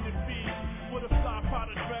sandals on your feet. With a fly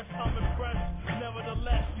powder dress, I'm impressed.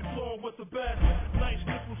 Nevertheless, you flow with the best. Nice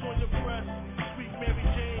nipples on your breast. Sweet Mary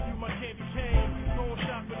Jane, you my candy cane. Going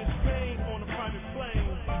shopping in Spain on a private plane.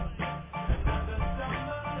 Another summer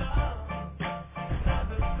love.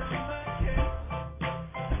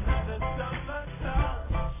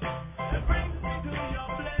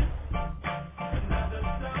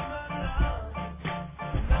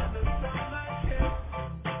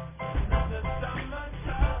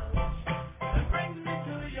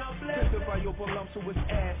 jump to his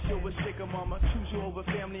ass. Yo, it's sicker, mama. Choose you over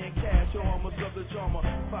family and cash. Yo, almost love the drama.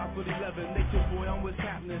 5'11", nature boy, I'm what's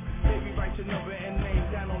happening. Baby, write your number and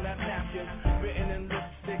name down on that napkin. Written in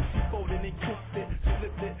lipstick, she folded and kissed it,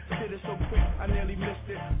 slipped it, did it so quick, I nearly missed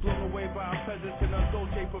it. Blown away by our presence in a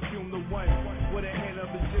Dolce perfume, the one with a hand of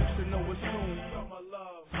Egyptian, know it's soon. Summer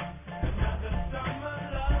love, another summer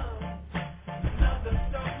love, another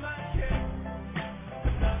summer kiss,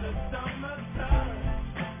 another summer touch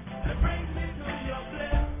that brings me to your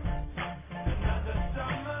bliss. Another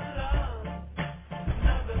summer love,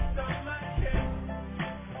 another summer kiss,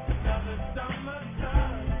 another summer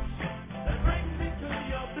touch that brings me to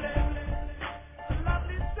your bliss. A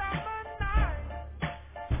lovely summer night,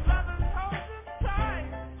 lovers holding tight,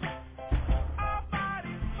 our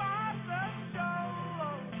bodies by the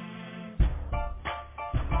shore.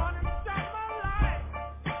 The morning summer light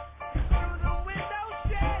through the window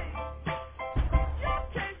shade. Your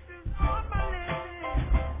taste is on my lips.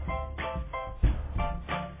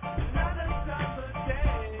 Another summer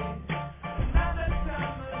day, another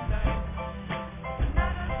summer night,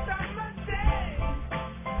 another summer day,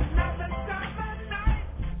 another summer night,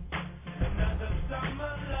 another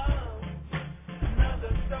summer love,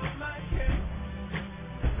 another summer kiss,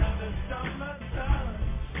 another summer touch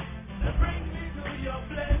that brings me to your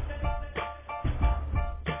bliss.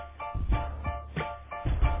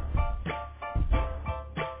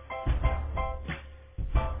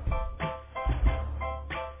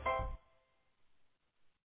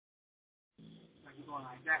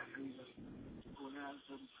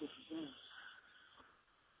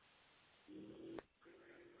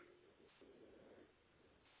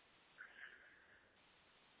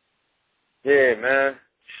 Yeah, man.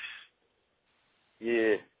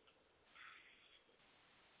 Yeah.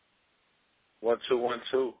 1 2 1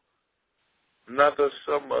 2. Another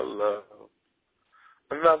summer love.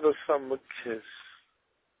 Another summer kiss.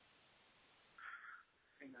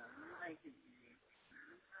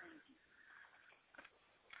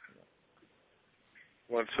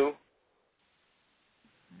 One, two.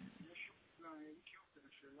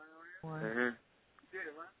 Mhm.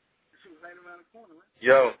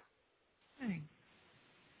 Yo.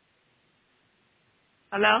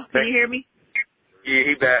 Hello? Can you hear me? Yeah,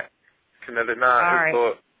 he back. Kinetic 9. All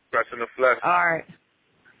right. Fresh in the flesh. All right.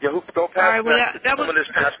 Yeah, don't pass All right, me well, that. Some of this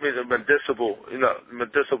pass me the medicinal,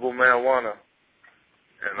 medicinal marijuana.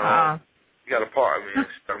 And you got a part of me.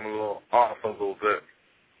 I'm a little off a little bit.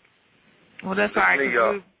 Well, that's all right.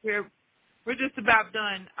 We're just about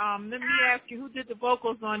done. Let me ask you, who did the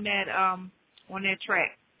vocals on that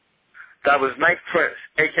track? That was Night Prince,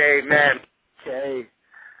 a.k.a. Man. Okay.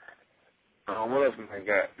 What else I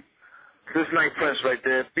got? This Night Prince right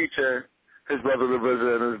there, featuring his brother the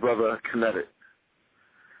RZA and his brother Kinetic.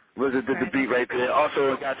 RZA did the beat right there.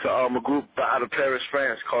 Also, I got to a group out of Paris,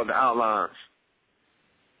 France called The Outlines.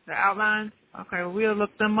 The Outlines? Okay, well, we'll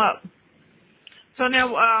look them up. So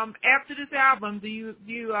now, after this album, do you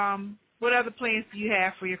what other plans do you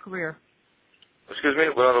have for your career? Excuse me?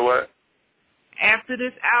 What other what? After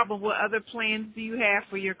this album, what other plans do you have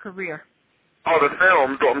for your career? Oh, the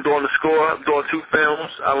film. I'm doing the score. I'm doing 2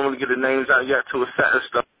 films. I don't want to get the names out yet to a set and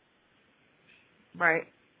stuff. Right.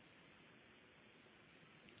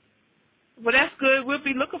 Well, that's good. We'll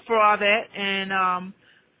be looking for all that, and,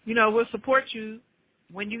 we'll support you.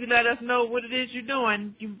 When you let us know what it is you're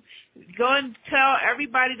doing, you go and tell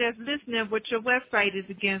everybody that's listening what your website is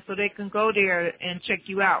again so they can go there and check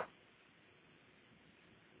you out.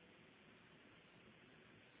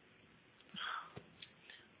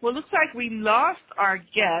 Well, it looks like we lost our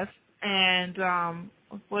guest, and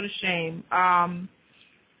what a shame.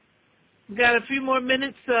 We got a few more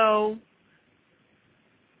minutes, so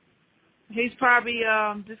he's probably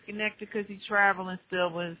disconnected because he's traveling still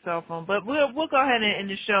with his cell phone. But we'll go ahead and end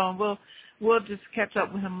the show, and we'll just catch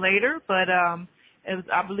up with him later. But I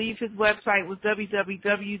believe his website was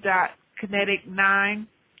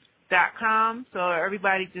www.kinetic9.com. So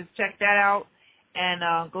everybody just check that out and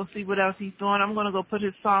go see what else he's doing. I'm going to go put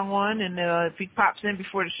his song on, and if he pops in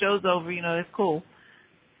before the show's over, it's cool.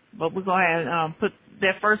 But we'll go ahead and put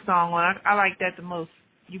that first song on. I like that the most.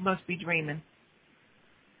 You Must Be Dreaming.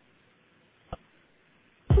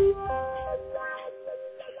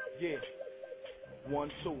 Yeah.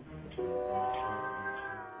 1 2.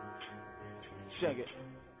 Check it.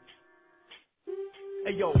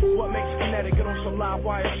 Hey yo, what makes Kinetic get on some live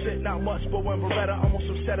wire shit? Not much, but when Beretta, I'm on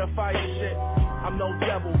some set of fire shit. I'm no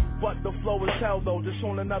devil, but the flow is hell though, just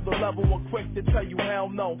on another level. I'm quick to tell you hell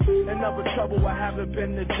no. And never trouble, I haven't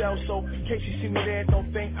been to jail, so in case you see me there,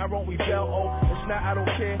 don't think I won't rebel. Oh, it's not I don't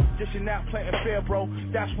care, just you're not planting fair, bro.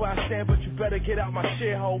 That's where I stand, but you better get out my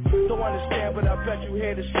shit hole. Don't understand, but I bet you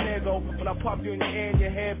hear the snare go when I pop you in your ear and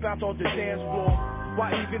your head bounce off the dance floor.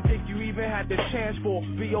 Why even think you even had the chance for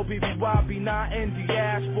B-O-B-B-Y-B-9-N-D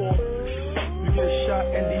ass for? You get shot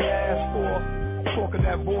in the ass for talking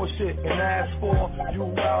that bullshit and ask for you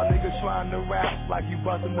wild niggas trying to rap like you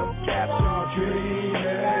busting them caps in your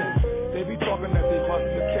dreaming. They be talking that they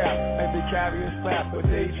busting the cap and they carrying slap, but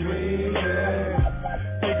they dreaming.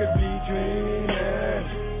 Niggas be dreaming.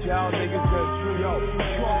 Y'all niggas just dream. Yo,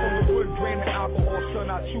 drunk on the wood, grain and alcohol, son,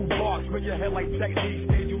 I chew bars. Spin your head like Jack Lee,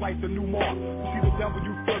 stage you like the new mark. You see the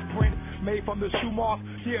W footprint made from the shoe mark?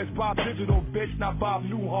 Yeah, it's Bob Digital, bitch, not Bob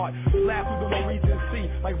Newhart. Laugh through the Norwegian Sea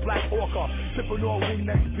like Black Orca. Sipping on wing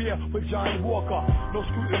next beer with Johnny Walker. No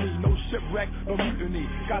scrutiny, no shipwreck, no mutiny.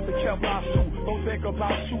 Got the Kevlar suit, don't think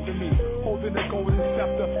about shooting me. Holding the golden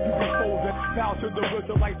scepter, you be folding. Bow to the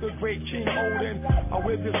rhythm like the great King Odin. I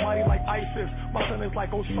wear this money like ISIS. My son is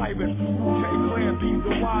like Osiris. Wu Tang Clan beams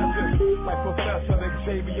the wisest. Like Professor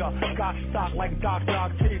Xavier. Got stock like Dr.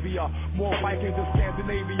 Octavia. More Vikings in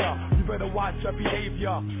Scandinavia. You better watch your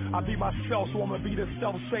behavior. I be myself, so I'ma be the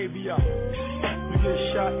self-savior. You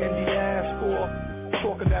get shot in the ass for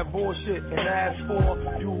talking that bullshit and ask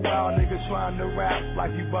for you wild niggas trying to rap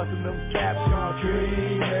like you busting them caps in your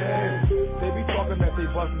dreaming. They be talking that they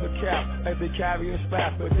busting the cap as they carry a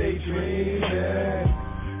slap, but they dreaming.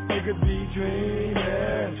 Niggas be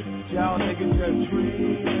dreaming. Y'all niggas just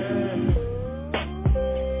dreaming.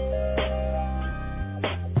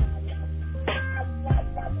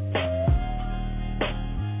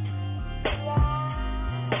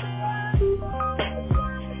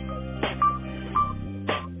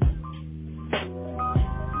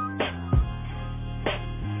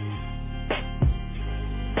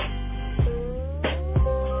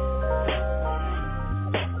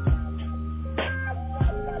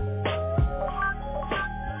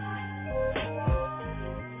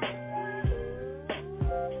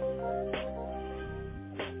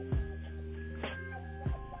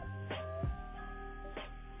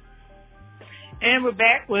 And we're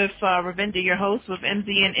back with Ravinda, your host with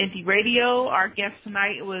MZN Indie Radio. Our guest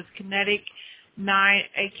tonight was Kinetic 9,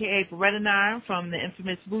 a.k.a. Beretta 9 from the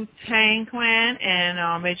infamous Wu Tang Clan. And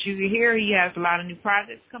as you can hear, he has a lot of new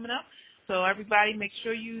projects coming up. So everybody make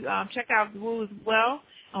sure you check out the Wu as well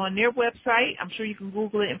on their website. I'm sure you can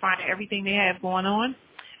Google it and find everything they have going on.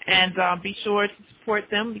 And be sure to support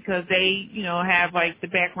them because they, have like the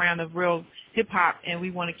background of real hip-hop, and we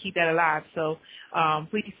want to keep that alive. So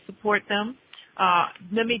please support them.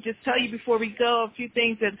 Let me just tell you before we go a few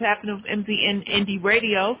things that's happening with MZN Indie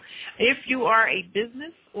Radio. If you are a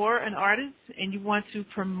business or an artist and you want to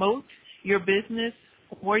promote your business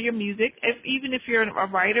or your music, even if you're a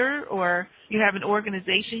writer or you have an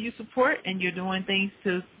organization you support and you're doing things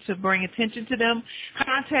to bring attention to them,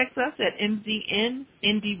 contact us at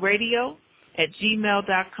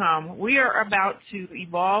mznindieradio@gmail.com. We are about to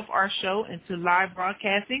evolve our show into live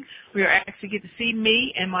broadcasting. We are actually get to see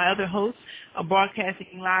me and my other hosts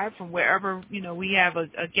broadcasting live from wherever, we have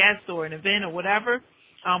a guest or an event or whatever.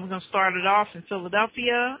 We're going to start it off in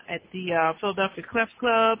Philadelphia at the Philadelphia Clef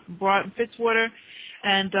Club, Broad and Fitzwater.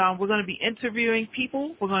 And we're going to be interviewing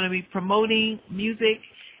people. We're going to be promoting music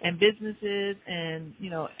and businesses and,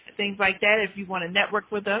 things like that. If you want to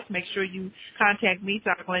network with us, make sure you contact me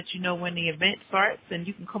so I can let you know when the event starts, and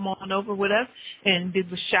you can come on over with us and do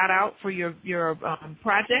a shout-out for your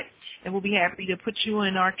project. And we'll be happy to put you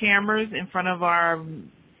in our cameras in front of our,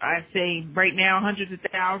 I'd say right now, hundreds of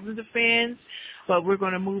thousands of fans, but we're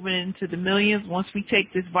going to move into the millions once we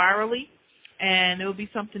take this virally. And it will be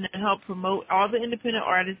something to help promote all the independent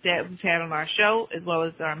artists that we've had on our show, as well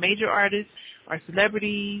as our major artists, our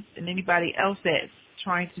celebrities, and anybody else that's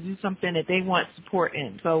trying to do something that they want support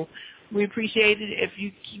in. So we appreciate it if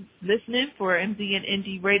you keep listening for MZN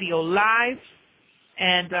Indie Radio Live.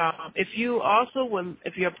 And if you're a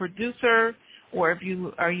producer or if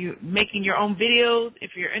you making your own videos,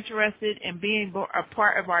 if you're interested in being a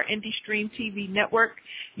part of our Indie Stream TV network,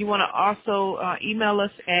 you want to also email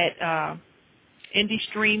us at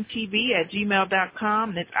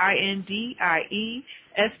indiestreamtv@gmail.com. That's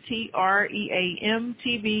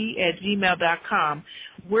INDIESTREAMTV@gmail.com.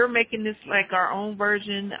 We're making this like our own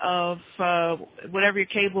version of whatever your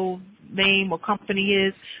cable name or company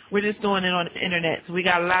is. We're just doing it on the internet. So we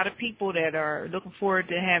got a lot of people that are looking forward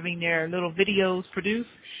to having their little videos produced.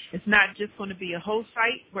 It's not just going to be a whole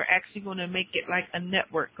site. We're actually going to make it like a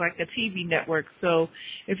network, like a TV network. So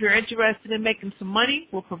if you're interested in making some money,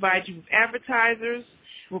 we'll provide you with advertisers.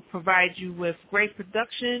 We'll provide you with great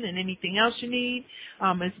production and anything else you need.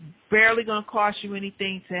 It's barely going to cost you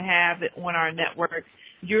anything to have it on our network.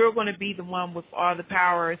 You're going to be the one with all the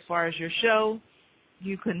power as far as your show.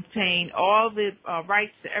 You contain all the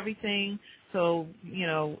rights to everything. So, you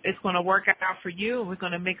know, it's going to work out for you, and we're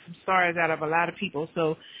going to make some stars out of a lot of people.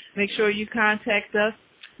 So make sure you contact us.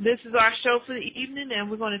 This is our show for the evening, and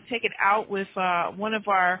we're going to take it out with one of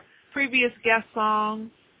our previous guest songs.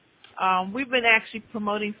 We've been actually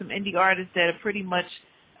promoting some indie artists that are pretty much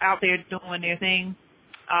out there doing their thing,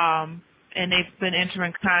 and they've been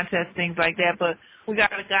entering contests, things like that. But we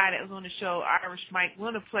got a guy that was on the show, Irish Mike.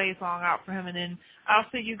 We're going to play a song out for him, and then I'll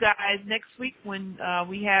see you guys next week when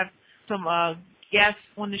we have some guests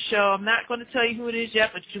on the show. I'm not going to tell you who it is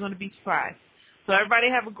yet, but you're going to be surprised. So everybody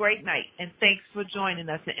have a great night, and thanks for joining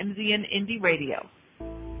us at MZN Indie Radio.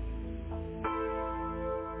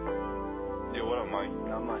 Yo, what up, Mike?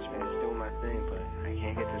 Not much, man. Just doing my thing, but I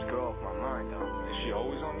can't get this girl off my mind, though. Is she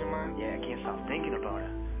always on your mind? Yeah, I can't stop thinking about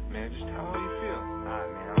her. Man, just tell her how you feel.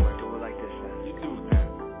 Alright, man, I'm gonna do it like this, man. You do it,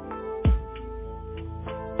 man.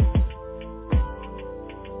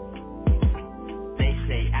 They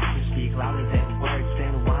say actions speak louder than words.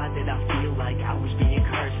 Then why did I feel like I was being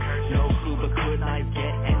cursed? No clue, but could life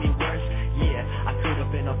get any worse? Yeah, I could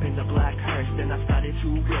have been up in the black hearse. Then I started to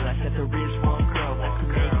realize that there is one girl that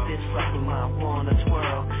could make this life of mine wanna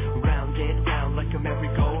twirl. Round and round like a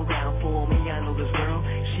merry-go-round. For me, I know this girl,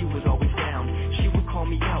 she was always down. She would call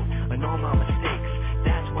me out on all my mistakes.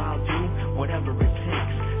 That's why I'll do whatever it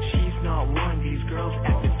takes. She's not one of these girls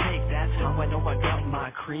acting fake. That's how I know I got my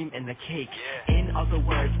cream in the cake. In other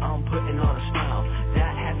words, I'm putting on a smile.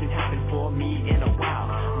 That hasn't happened for me in a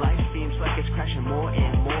while. Life seems like it's crashing more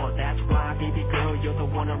and more. That's why, baby girl, you're the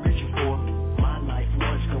one I'm reaching for. My life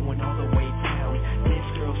was going all the way down. This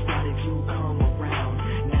girl started to come around.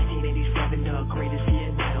 1987, the greatest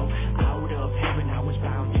year now. Out of heaven, I was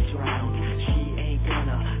bound to drown. She ain't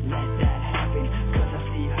gonna let that happen, cause I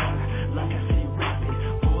see her like I see rapping.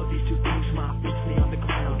 For these two things, my feet's me on the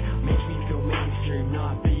ground. Makes me feel mainstream,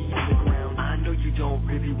 not be underground. I know you don't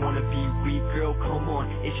really wanna be weak, girl, come on,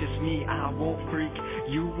 it's just me, I won't freak.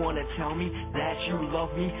 You wanna tell me that you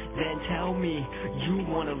love me? Then tell me you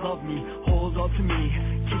wanna love me. Hold on to me,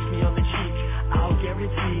 kiss me on the cheek. I'll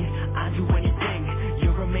guarantee I'd do anything.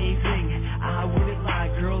 You're amazing, I wouldn't lie,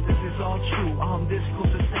 girl, this is all true. I'm this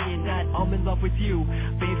close to saying that I'm in love with you.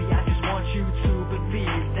 Baby, I just want you to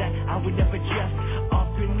believe that I would never just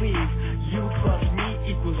up and leave. You plus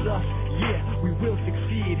me equals us, yeah, we will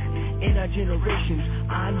succeed in our generations.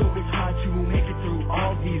 I know it's hard to make it through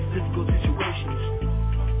all these difficult situations.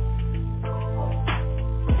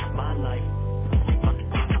 My life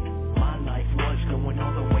was going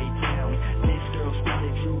all the way down. This girl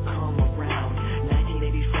started to come around.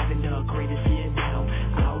 1987, the greatest year now.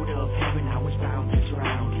 Out of heaven, I was bound to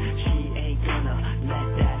drown. She ain't gonna let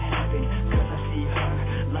that happen, cause I see her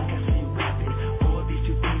like I see rapping. For these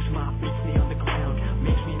two things, my feet's me on the ground.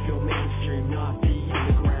 Makes me feel mainstream, not be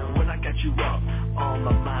underground. When I got you up on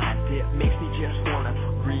my mind, it makes me just wanna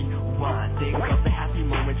rewind. Think of the happy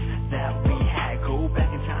moments that we had. Go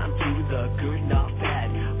back in time to the good, not bad.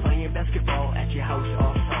 Playing basketball at your house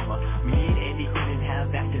all summer. Me and Andy couldn't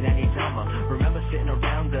have acted any dumber. Remember sitting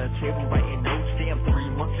around the table writing notes. Damn, 3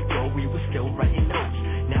 months ago we were still writing notes.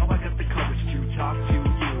 Now I got the courage to talk to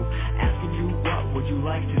you, asking you what would you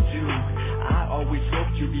like to do. I always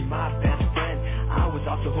hoped you'd be my best friend. I was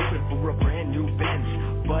also hoping for a brand new Benz,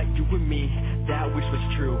 but you and me, that wish was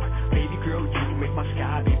true. Baby girl, you make my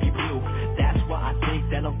sky baby blue. That's why I think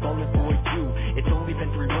that I'm falling for you. It's only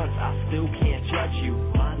been 3 months, I still can't judge you.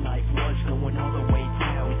 My life was going all the way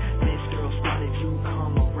down. This girl started to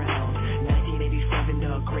come around. 1987,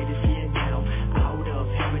 the greatest year now. Out of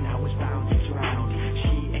heaven, I was bound to drown.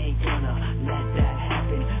 She ain't gonna let that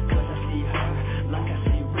happen, cause I see her like I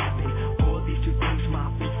see rapping. For these two things, my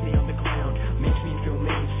feet's me on the ground. Makes me feel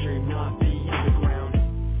mainstream, not be underground.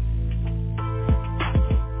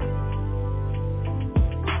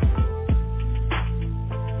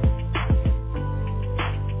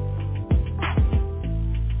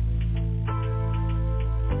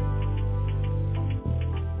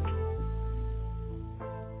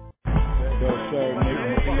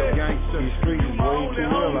 These streets is way too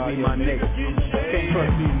real out here, my nigga. Can't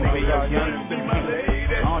trust these niggas out here. I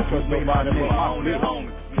don't trust nobody but my bitch.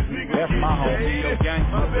 That's my homie.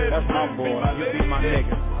 That's my boy. You be my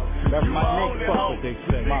nigga. That's my nigga, fuck what they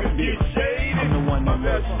say. My bitch, I'm the one that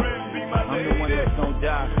loves you. I'm the one that's gonna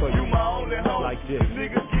die for you. Like this.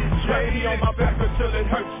 Slap me on my back until it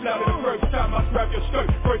hurts. Now the first time I grab your skirt,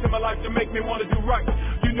 first in my life to make me wanna do right.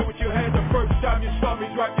 You knew what you had the first time you saw me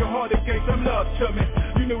drop your heart and gave some love to me.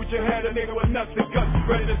 You knew what you had, a nigga with nothing guts,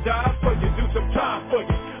 ready to die for you, do some time for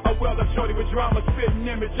you. Oh well, a shorty with drama, spitting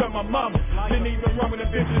image of my mama. Didn't even run when the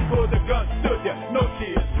bitches pulled the gun, stood there, no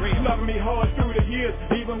tears. Loving me hard through the years,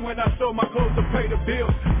 even when I sold my clothes to pay the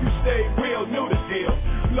bills. You stayed real, knew the deal.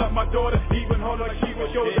 Love my daughter, even hold her like she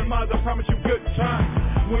was yours and mine. I promise you good times.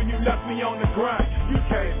 When you left me on the grind, you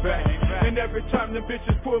came back. And every time the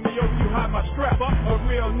bitches pull me over, you hide my strap. A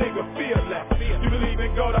real nigga feel that. You believe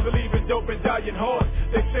in God, I believe in dope and dying hard.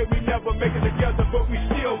 They say we never make it together, but we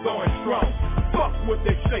still going strong. Fuck what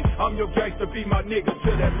they say, I'm your gangster, be my nigga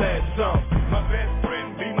to that last song. My best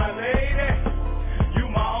friend be my lady. You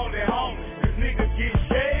my only homie, cause niggas get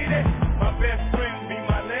shady. My best friend be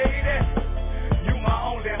my lady. You my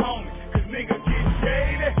only homie, cause niggas get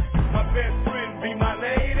shady. My best friend be my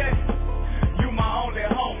lady. You my only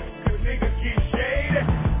homie, cause niggas get shady.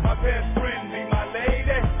 My best friend be my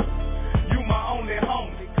lady. You my only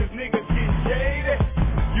homie, cause niggas get shady.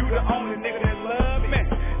 You the only nigga that love me,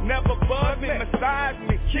 never bug me, massage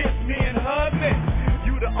me, kiss me and hug me.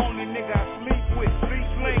 You the only nigga I sleep with,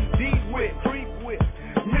 sling deep with, creep with,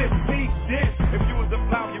 miss deep dick. If you was a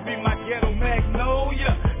flower, you be my ghetto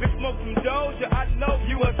magnolia. Let's smoke some Doja, I know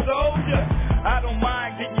you a soldier. I don't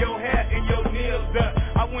mind getting your hair and your nails done.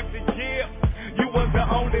 I went to jail, you was the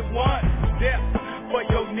only one. Death for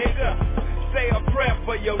your nigga, say a prayer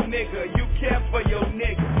for your nigga. You care for your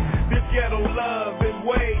nigga. This ghetto love is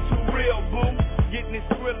way too real, boo. Getting this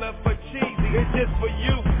thriller for cheesy, it's just for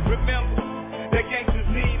you. Remember, that gangsters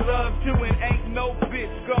need love too, and ain't no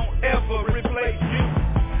bitch gon' ever replace you.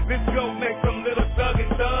 Let's go make some little thug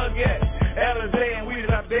and thug at Alizé and we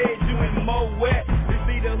I beg you in Moet. Let's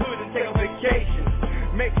see the hood and take a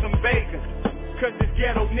vacation, make some bacon, cause this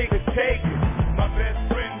ghetto niggas take it. My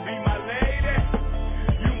best friend be my lady.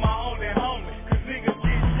 You my only homie, cause niggas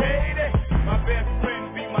get shady. My best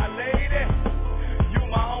friend be my lady. You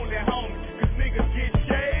my only homie, cause niggas get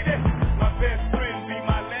shady. My best friend be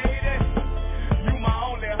my lady. You my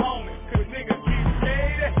only homie, cause niggas get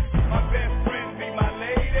shady. My best friend be my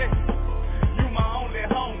lady. You my only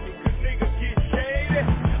homie, cause niggas get shady.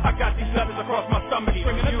 I got these letters across my stomach,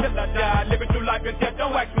 screaming until I die. Living through life and death,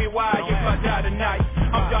 don't ask me why. If I die tonight,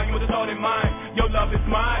 I'm dying with a thought in mind. Your love is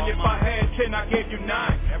mine. If I had 10, I gave you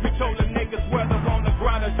 9. We told the niggas whether on the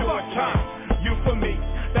grind or doing time. You for me,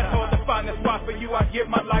 that's hard to find a spot for you. I give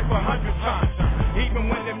my life 100 times. Even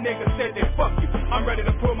when them niggas said they fuck you, I'm ready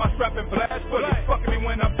to pull my strap and blast bullets. Fucking me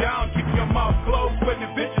when I'm down, keep your mouth closed when the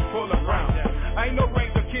bitches pull around. I ain't no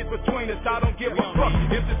range of kids between us, I don't give a fuck.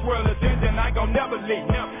 If this world is ending, I gon' never leave.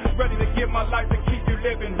 Ready to give my life to keep you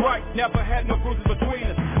living right. Never had no bruises between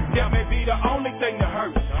us. That may be the only thing that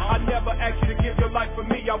hurts. I never asked you to give your life for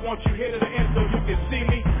me. I want you here to the end so you can see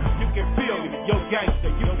me, you can feel me. Yo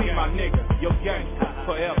gangster, you be my nigga. Yo gangster,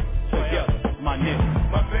 forever, together, my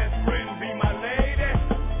nigga. My best friend be my lady.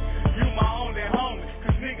 You my only homie,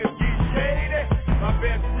 cause niggas get shady. My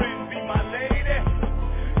best friend be my lady.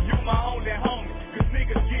 You my only homie, cause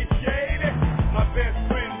niggas get shady. My best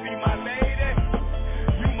friend be my lady.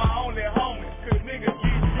 You my only homie, cause niggas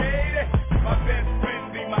get shady. My best friend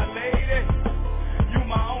be my lady. You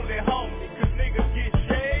my only homie, cause niggas get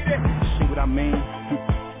shady. See what I mean?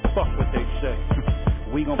 Fuck what they say.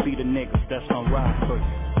 We gon' be the niggas that's gon' ride for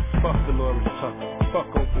you. Fuck Dolores Tucker, fuck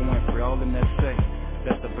Oprah Winfrey, all them that say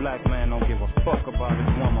that the black man don't give a fuck about his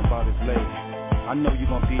woman, about his lady. I know you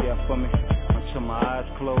gon' be there for me until my eyes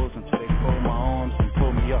close, until they fold my arms and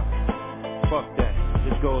pull me up. Fuck that.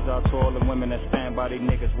 This goes out to all the women that stand by they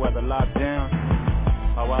niggas, whether locked down,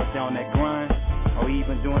 or out there on that grind, or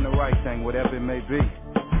even doing the right thing, whatever it may be.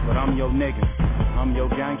 But I'm your nigga, I'm your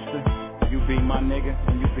gangster, you be my nigga,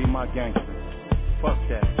 and you be my gangster. Fuck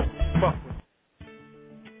that. Fuck it.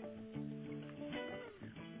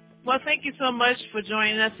 Well, thank you so much for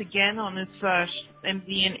joining us again on this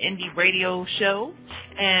MDN Indie Radio show.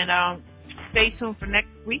 And stay tuned for next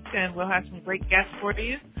week, and we'll have some great guests for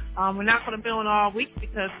you. We're not going to be on all week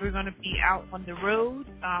because we're going to be out on the road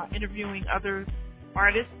interviewing other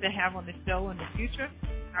artists that have on the show in the future.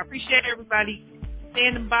 I appreciate everybody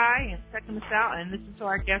standing by and checking us out and listening to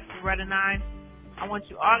our guest, Beretta 9. I want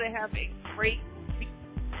you all to have a great week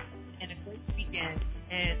and a great weekend.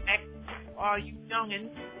 And thank you all you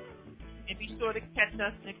youngins. And be sure to catch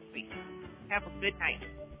us next week. Have a good night.